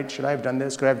late at night. Should I have done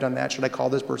this? Could I have done that? Should I call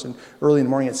this person early in the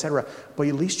morning, etc.? But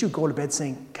at least you go to bed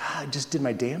saying, God, I just did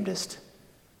my damnedest.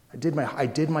 I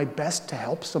did my best to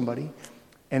help somebody.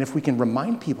 And if we can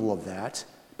remind people of that,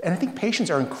 and I think patients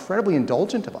are incredibly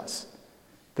indulgent of us.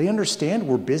 They understand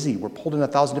we're busy. We're pulled in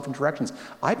 1,000 different directions.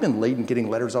 I've been late in getting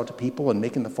letters out to people and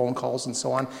making the phone calls and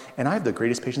so on, and I have the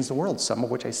greatest patients in the world, some of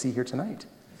which I see here tonight.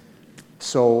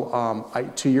 So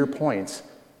to your point,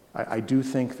 I do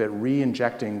think that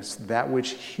re-injecting that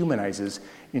which humanizes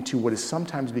into what is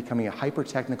sometimes becoming a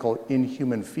hyper-technical,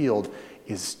 inhuman field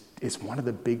is one of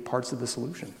the big parts of the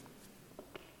solution.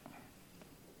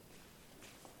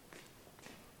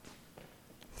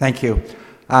 Thank you.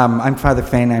 I'm Father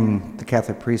Fain. I'm the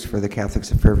Catholic priest for the Catholics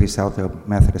at Fairview South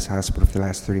Methodist Hospital for the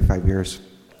last 35 years.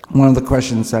 One of the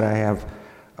questions that I have,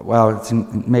 well, it's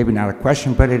maybe not a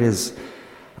question, but it is,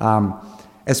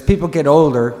 as people get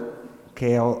older,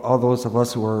 okay, all those of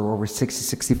us who are over 60,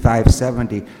 65,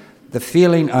 70, the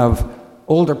feeling of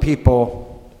older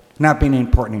people not being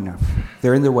important enough.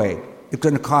 They're in the way. It's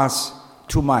going to cost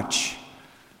too much.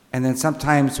 And then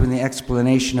sometimes when the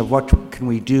explanation of what can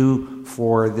we do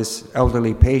for this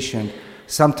elderly patient,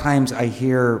 sometimes I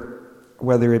hear,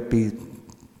 whether it be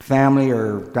family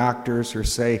or doctors, or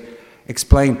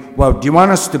explain, well, do you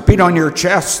want us to beat on your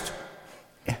chest?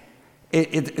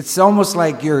 It's almost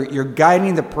like you're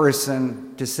guiding the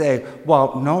person to say,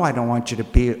 well, no, I don't want you to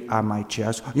beat on my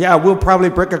chest. Yeah, we'll probably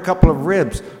break a couple of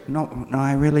ribs. No,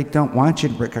 I really don't want you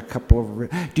to break a couple of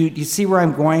ribs. Do you see where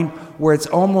I'm going? Where it's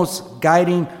almost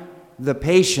guiding the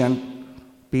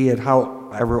patient, be it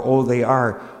however old they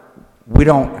are. We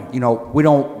don't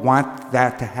want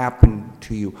that to happen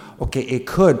to you. Okay, it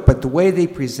could, but the way they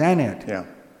present it,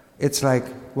 It's like,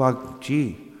 well,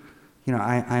 gee,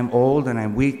 I'm old and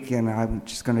I'm weak and I'm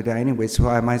just going to die anyway, so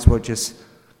I might as well just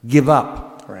give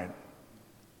up. Right.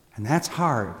 And that's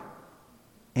hard.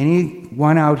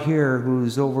 Anyone out here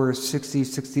who's over 60,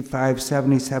 65,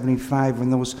 70, 75,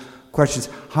 and those questions,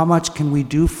 how much can we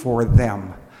do for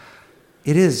them?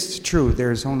 It is true,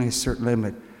 there's only a certain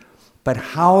limit. But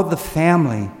how the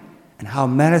family and how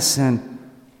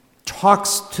medicine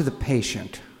talks to the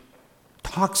patient,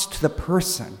 talks to the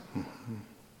person,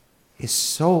 is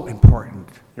so important.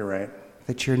 You're right.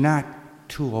 That you're not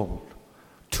too old,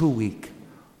 too weak,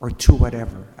 or too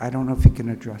whatever. I don't know if you can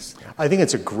address that. I think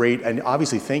it's a great, and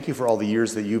obviously thank you for all the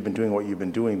years that you've been doing what you've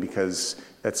been doing, because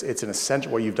it's an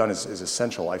essential, what you've done is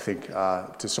essential, I think,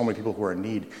 to so many people who are in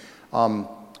need.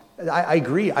 I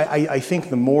agree. I think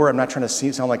the more, I'm not trying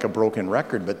to sound like a broken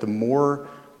record, but the more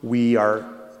we are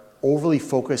overly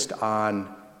focused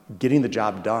on getting the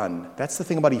job done, that's the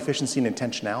thing about efficiency and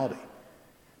intentionality.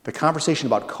 The conversation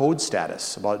about code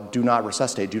status, about do not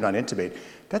resuscitate, do not intubate,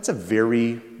 that's a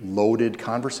very loaded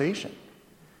conversation.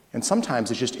 And sometimes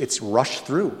it's rushed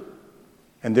through.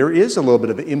 And there is a little bit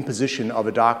of an imposition of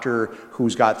a doctor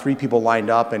who's got 3 people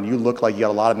lined up and you look like you got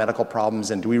a lot of medical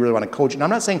problems and do we really want to coach? And I'm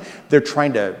not saying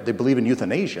they believe in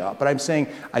euthanasia, but I'm saying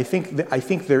I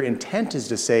think their intent is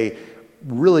to say,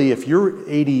 really, if you're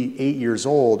 88 years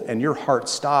old and your heart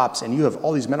stops and you have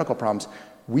all these medical problems,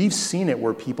 we've seen it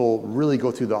where people really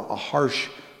go through a harsh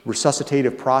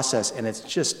resuscitative process and it's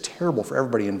just terrible for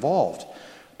everybody involved.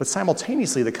 But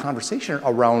simultaneously, the conversation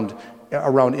around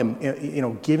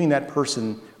giving that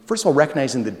person, first of all,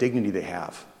 recognizing the dignity they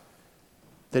have.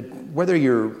 That whether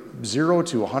you're 0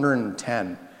 to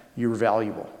 110, you're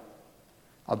valuable.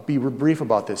 I'll be brief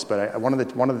about this, but one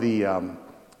of the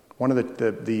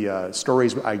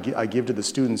stories I give to the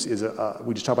students is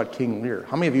we just talk about King Lear.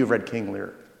 How many of you have read King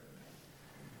Lear?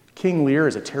 King Lear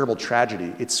is a terrible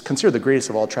tragedy. It's considered the greatest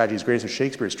of all tragedies, greatest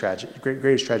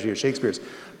tragedy of Shakespeare's.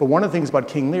 But one of the things about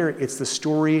King Lear, it's the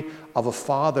story of a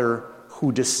father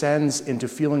who descends into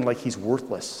feeling like he's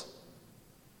worthless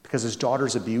because his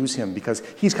daughters abuse him, because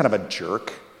he's kind of a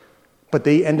jerk. But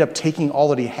they end up taking all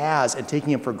that he has and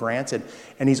taking him for granted.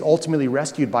 And he's ultimately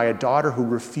rescued by a daughter who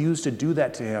refused to do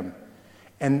that to him.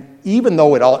 And even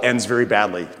though it all ends very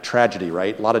badly, tragedy,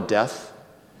 right? A lot of death.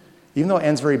 Even though it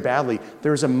ends very badly,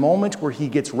 there's a moment where he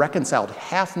gets reconciled,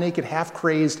 half naked, half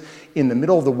crazed, in the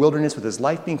middle of the wilderness with his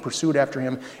life being pursued after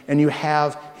him. And you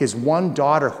have his one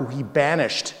daughter who he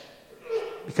banished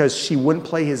because she wouldn't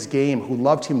play his game, who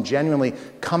loved him genuinely,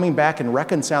 coming back and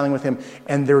reconciling with him.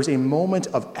 And there's a moment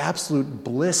of absolute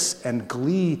bliss and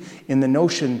glee in the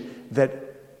notion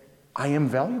that I am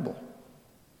valuable.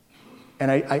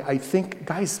 And I think,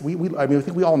 guys, I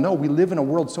think we all know we live in a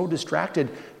world so distracted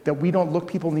that we don't look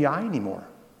people in the eye anymore.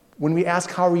 When we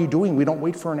ask, how are you doing, we don't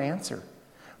wait for an answer.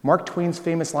 Mark Twain's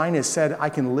famous line is said, I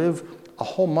can live a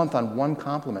whole month on one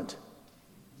compliment.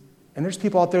 And there's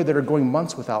people out there that are going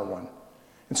months without one.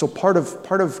 And so part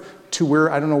of to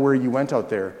where, I don't know where you went out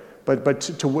there, but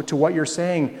to what you're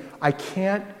saying, I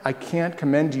can't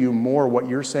commend to you more what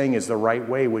you're saying is the right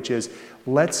way, which is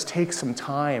let's take some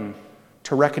time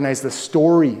to recognize the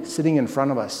story sitting in front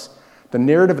of us, the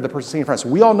narrative of the person sitting in front of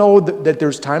us. We all know that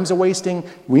there's times of wasting.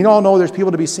 We all know there's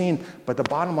people to be seen. But the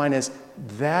bottom line is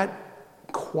that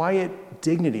quiet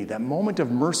dignity, that moment of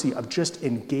mercy, of just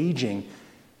engaging,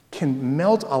 can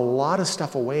melt a lot of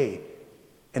stuff away.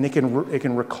 And it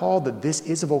can recall that this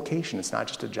is a vocation. It's not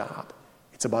just a job.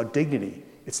 It's about dignity.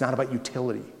 It's not about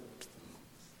utility.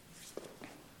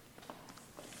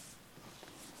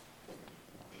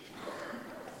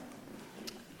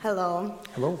 Hello.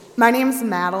 Hello. My name's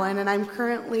Madeline, and I'm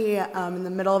currently in the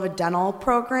middle of a dental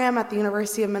program at the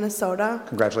University of Minnesota.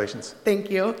 Congratulations.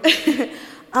 Thank you.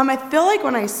 I feel like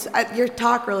when your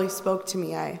talk really spoke to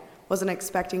me. I wasn't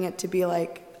expecting it to be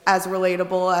like as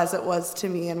relatable as it was to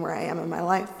me and where I am in my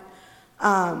life.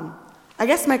 I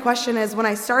guess my question is, when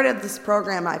I started this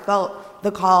program, I felt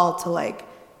the call to like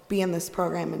be in this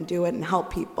program and do it and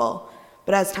help people.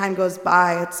 But as time goes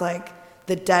by, it's like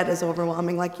the debt is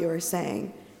overwhelming, like you were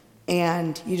saying.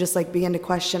 And you just like begin to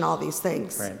question all these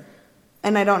things. Right.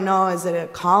 And I don't know, is it a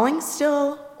calling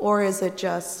still, or is it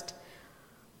just,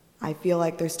 I feel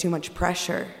like there's too much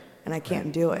pressure and I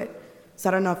can't do it. So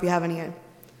I don't know if you have any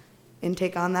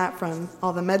intake on that from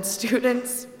all the med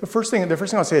students. The first thing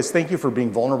I'll say is thank you for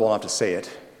being vulnerable enough to say it.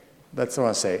 That's what I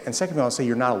want to say. And second thing I'll say,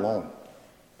 you're not alone.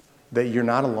 That you're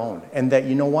not alone. And that,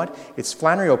 you know what? It's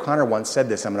Flannery O'Connor once said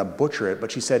this, I'm going to butcher it,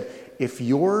 but she said, if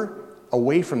you're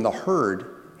away from the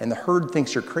herd and the herd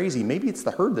thinks you're crazy, maybe it's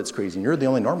the herd that's crazy and you're the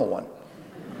only normal one.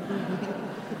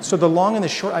 So the long and the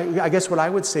short, I guess what I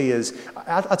would say is,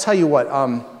 I'll tell you what,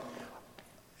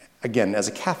 again, as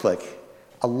a Catholic,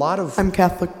 a lot of... I'm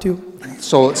Catholic too.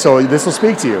 So this will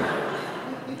speak to you.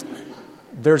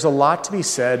 There's a lot to be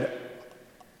said.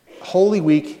 Holy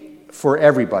Week for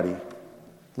everybody,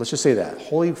 let's just say that,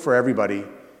 Holy Week for everybody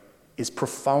is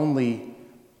profoundly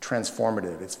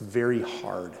transformative. It's very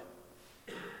hard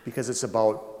because it's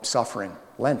about suffering.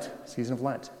 Lent, season of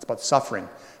Lent. It's about suffering.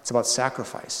 It's about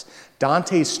sacrifice.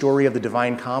 Dante's story of the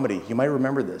Divine Comedy, you might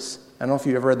remember this. I don't know if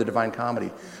you've ever read the Divine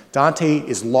Comedy. Dante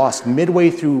is lost midway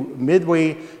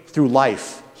through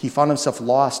life. He found himself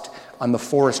lost on the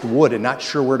forest wood and not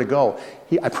sure where to go.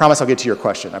 I promise I'll get to your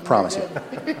question. I promise you.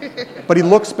 But he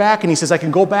looks back and he says, I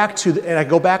can go back on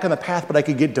the path, but I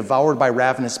could get devoured by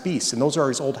ravenous beasts. And those are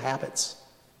his old habits.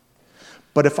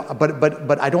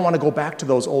 But I don't want to go back to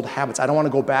those old habits. I don't want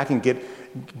to go back and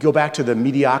go back to the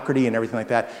mediocrity and everything like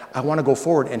that. I want to go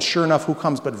forward. And sure enough, who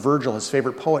comes but Virgil, his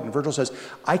favorite poet? And Virgil says,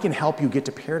 I can help you get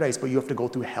to paradise, but you have to go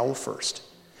through hell first.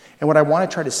 And what I want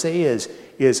to try to say is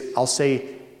I'll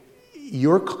say,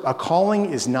 a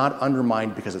calling is not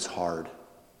undermined because it's hard.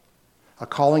 A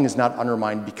calling is not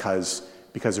undermined because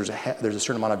because there's a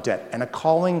certain amount of debt. And a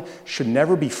calling should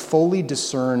never be fully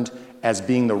discerned as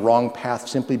being the wrong path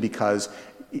simply because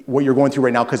what you're going through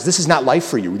right now, because this is not life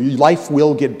for you. Life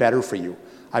will get better for you.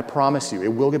 I promise you, it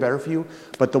will get better for you.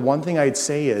 But the one thing I'd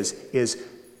say is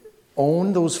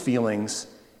own those feelings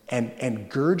and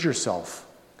gird yourself.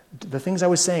 The things I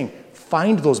was saying,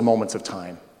 find those moments of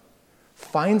time.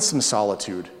 Find some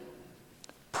solitude.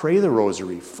 Pray the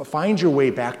rosary. Find your way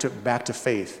back to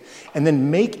faith. And then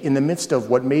make, in the midst of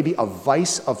what may be a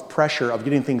vice of pressure of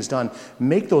getting things done,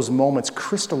 make those moments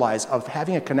crystallize of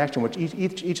having a connection with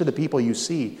each of the people you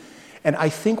see. And I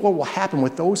think what will happen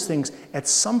with those things, at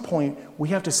some point, we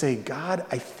have to say, God,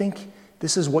 I think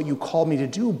this is what you called me to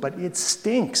do, but it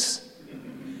stinks.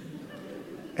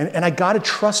 And I got to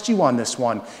trust you on this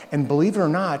one. And believe it or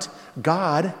not,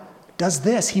 God does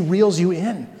this. He reels you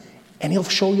in, and he'll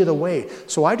show you the way.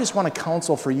 So I just want to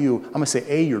counsel for you. I'm going to say,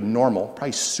 A, you're normal,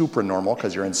 probably super normal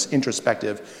because you're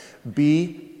introspective.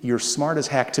 B, you're smart as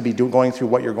heck to be going through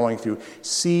what you're going through.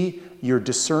 C, you're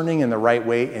discerning in the right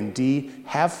way. And D,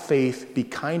 have faith, be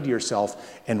kind to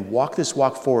yourself, and walk this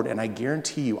walk forward. And I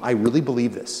guarantee you, I really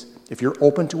believe this. If you're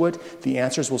open to it, the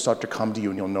answers will start to come to you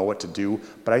and you'll know what to do.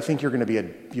 But I think you're going to be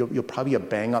you'll probably be a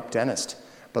bang-up dentist.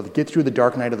 But get through the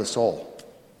dark night of the soul.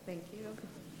 Thank you.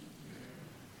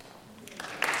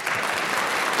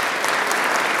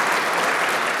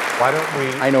 Why don't we...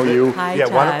 I know you. Hi, Yeah,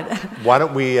 Todd. why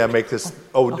don't we make this...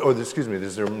 Oh, excuse me.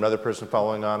 Is there another person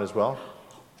following on as well?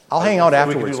 I'll hang out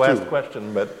afterwards, We can do last too.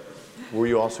 question, but were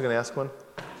you also going to ask one?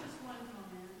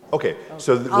 Okay,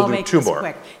 so I'll we'll do make two this more.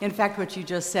 quick. In fact, what you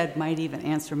just said might even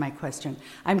answer my question.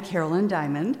 I'm Carolyn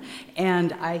Diamond,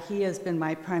 and he has been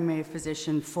my primary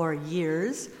physician for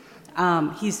years.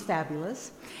 He's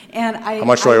fabulous. And How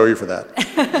much do I owe you for that?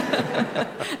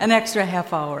 An extra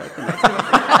half hour.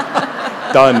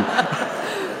 Done.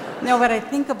 No, but I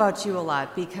think about you a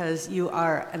lot because you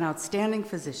are an outstanding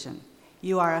physician.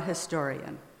 You are a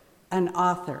historian, an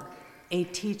author, a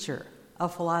teacher, a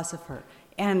philosopher.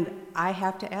 And I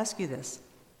have to ask you this.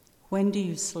 When do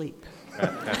you sleep?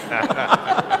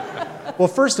 Well,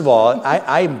 first of all,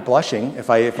 I'm blushing.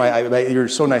 You're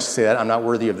so nice to say that. I'm not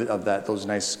worthy of those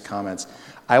nice comments.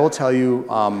 I will tell you,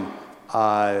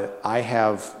 I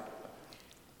have,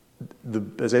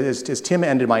 as Tim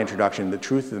ended my introduction, the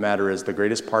truth of the matter is the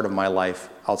greatest part of my life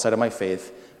outside of my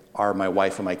faith are my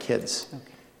wife and my kids. Okay.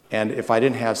 And if I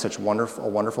didn't have such a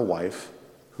wonderful wife,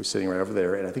 who's sitting right over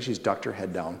there, and I think she's ducked her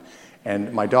head down,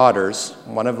 and my daughters,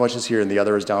 one of which is here and the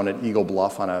other is down at Eagle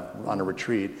Bluff on a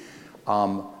retreat,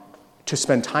 to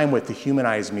spend time with, to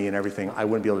humanize me and everything, I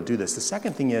wouldn't be able to do this. The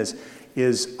second thing is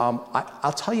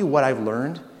I'll tell you what I've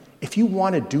learned. If you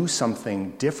want to do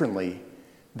something differently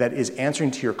that is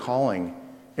answering to your calling,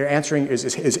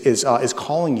 is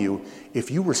calling you,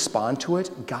 if you respond to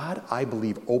it, God, I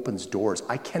believe, opens doors.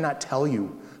 I cannot tell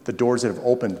you the doors that have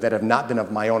opened that have not been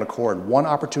of my own accord. One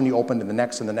opportunity opened and the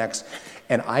next and the next.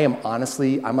 And I am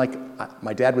honestly, I'm like,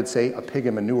 my dad would say, a pig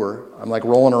in manure. I'm like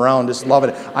rolling around, just loving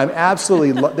it. I'm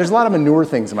absolutely, there's a lot of manure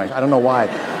things in my, I don't know why.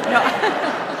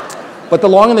 But the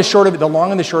long and the short of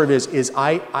it is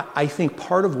I think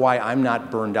part of why I'm not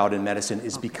burned out in medicine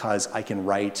is because I can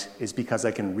write, is because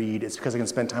I can read, it's because I can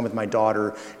spend time with my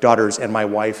daughters and my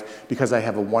wife, because I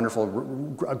have a wonderful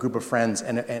group of friends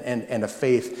and a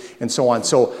faith and so on.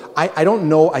 So I don't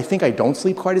know, I think I don't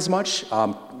sleep quite as much.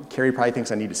 Carrie probably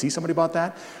thinks I need to see somebody about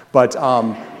that. But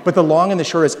the long and the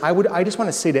short is I just want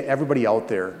to say to everybody out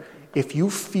there, if you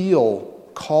feel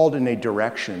called in a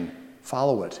direction,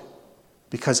 follow it.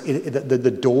 Because the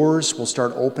doors will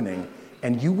start opening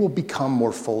and you will become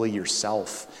more fully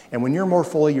yourself. And when you're more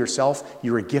fully yourself,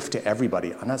 you're a gift to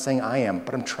everybody. I'm not saying I am,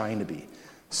 but I'm trying to be.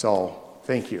 So,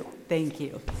 thank you. Thank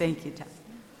you. Thank you, Todd.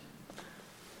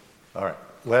 All right,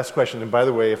 last question. And by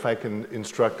the way, if I can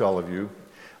instruct all of you,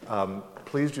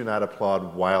 please do not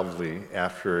applaud wildly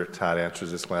after Todd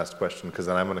answers this last question, because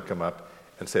then I'm going to come up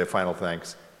and say a final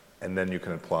thanks, and then you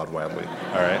can applaud wildly.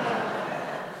 All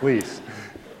right? Please.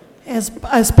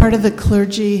 As part of the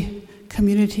clergy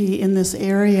community in this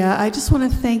area, I just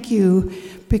want to thank you,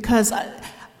 because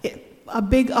a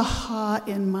big aha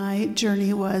in my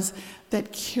journey was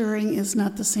that curing is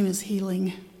not the same as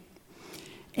healing.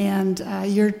 And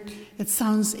it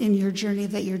sounds in your journey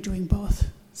that you're doing both.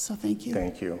 So thank you.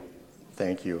 Thank you.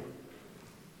 Thank you.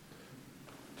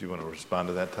 Do you want to respond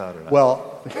to that, Todd, or not?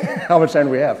 Well, how much time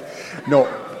do we have? No,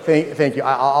 thank you.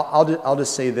 I'll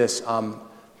just say this.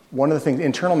 One of the things,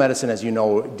 internal medicine, as you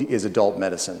know, is adult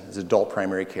medicine, is adult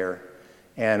primary care.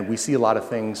 And we see a lot of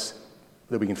things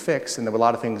that we can fix, and there are a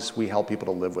lot of things we help people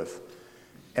to live with.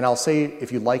 And I'll say, if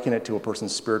you liken it to a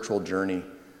person's spiritual journey,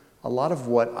 A lot of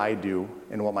what I do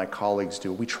and what my colleagues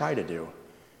do, we try to do,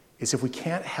 is if we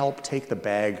can't help take the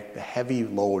bag, the heavy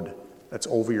load that's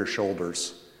over your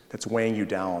shoulders, that's weighing you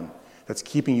down, that's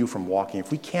keeping you from walking,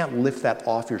 if we can't lift that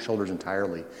off your shoulders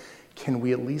entirely, can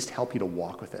we at least help you to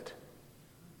walk with it?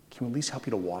 Can we at least help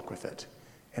you to walk with it?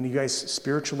 And you guys,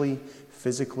 spiritually,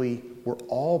 physically, we're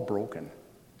all broken.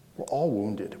 We're all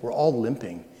wounded. We're all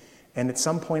limping. And at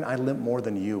some point, I limp more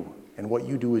than you. And what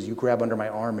you do is you grab under my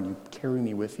arm and you carry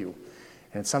me with you.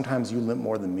 And sometimes you limp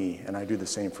more than me, and I do the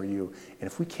same for you. And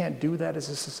if we can't do that as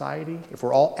a society, if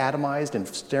we're all atomized and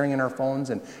staring in our phones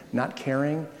and not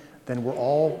caring, then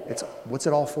what's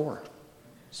it all for?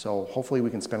 So hopefully we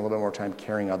can spend a little bit more time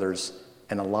carrying others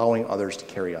and allowing others to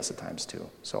carry us at times too.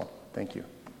 So thank you.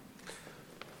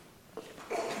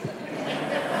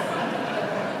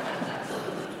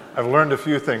 I've learned a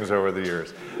few things over the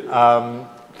years.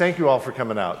 Thank you all for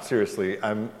coming out. Seriously,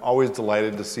 I'm always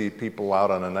delighted to see people out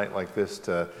on a night like this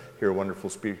to hear a wonderful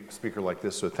speaker like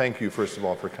this. So thank you, first of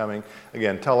all, for coming.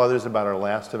 Again, tell others about our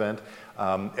last event.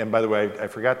 And by the way, I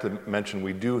forgot to mention,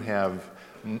 we do have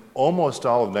almost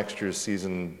all of next year's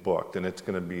season booked, and it's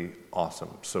going to be awesome.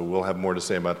 So we'll have more to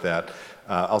say about that.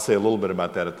 I'll say a little bit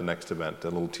about that at the next event, a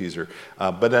little teaser.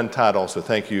 But then, Todd, also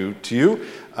thank you to you.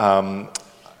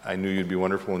 I knew you'd be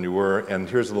wonderful, and you were. And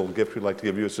here's a little gift we'd like to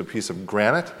give you. It's a piece of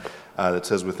granite that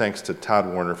says, with thanks to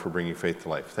Todd Warner for bringing faith to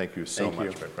life. Thank you so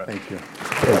much, my friend. Thank you.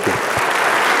 Thank you.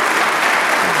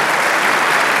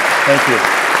 Thank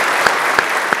you.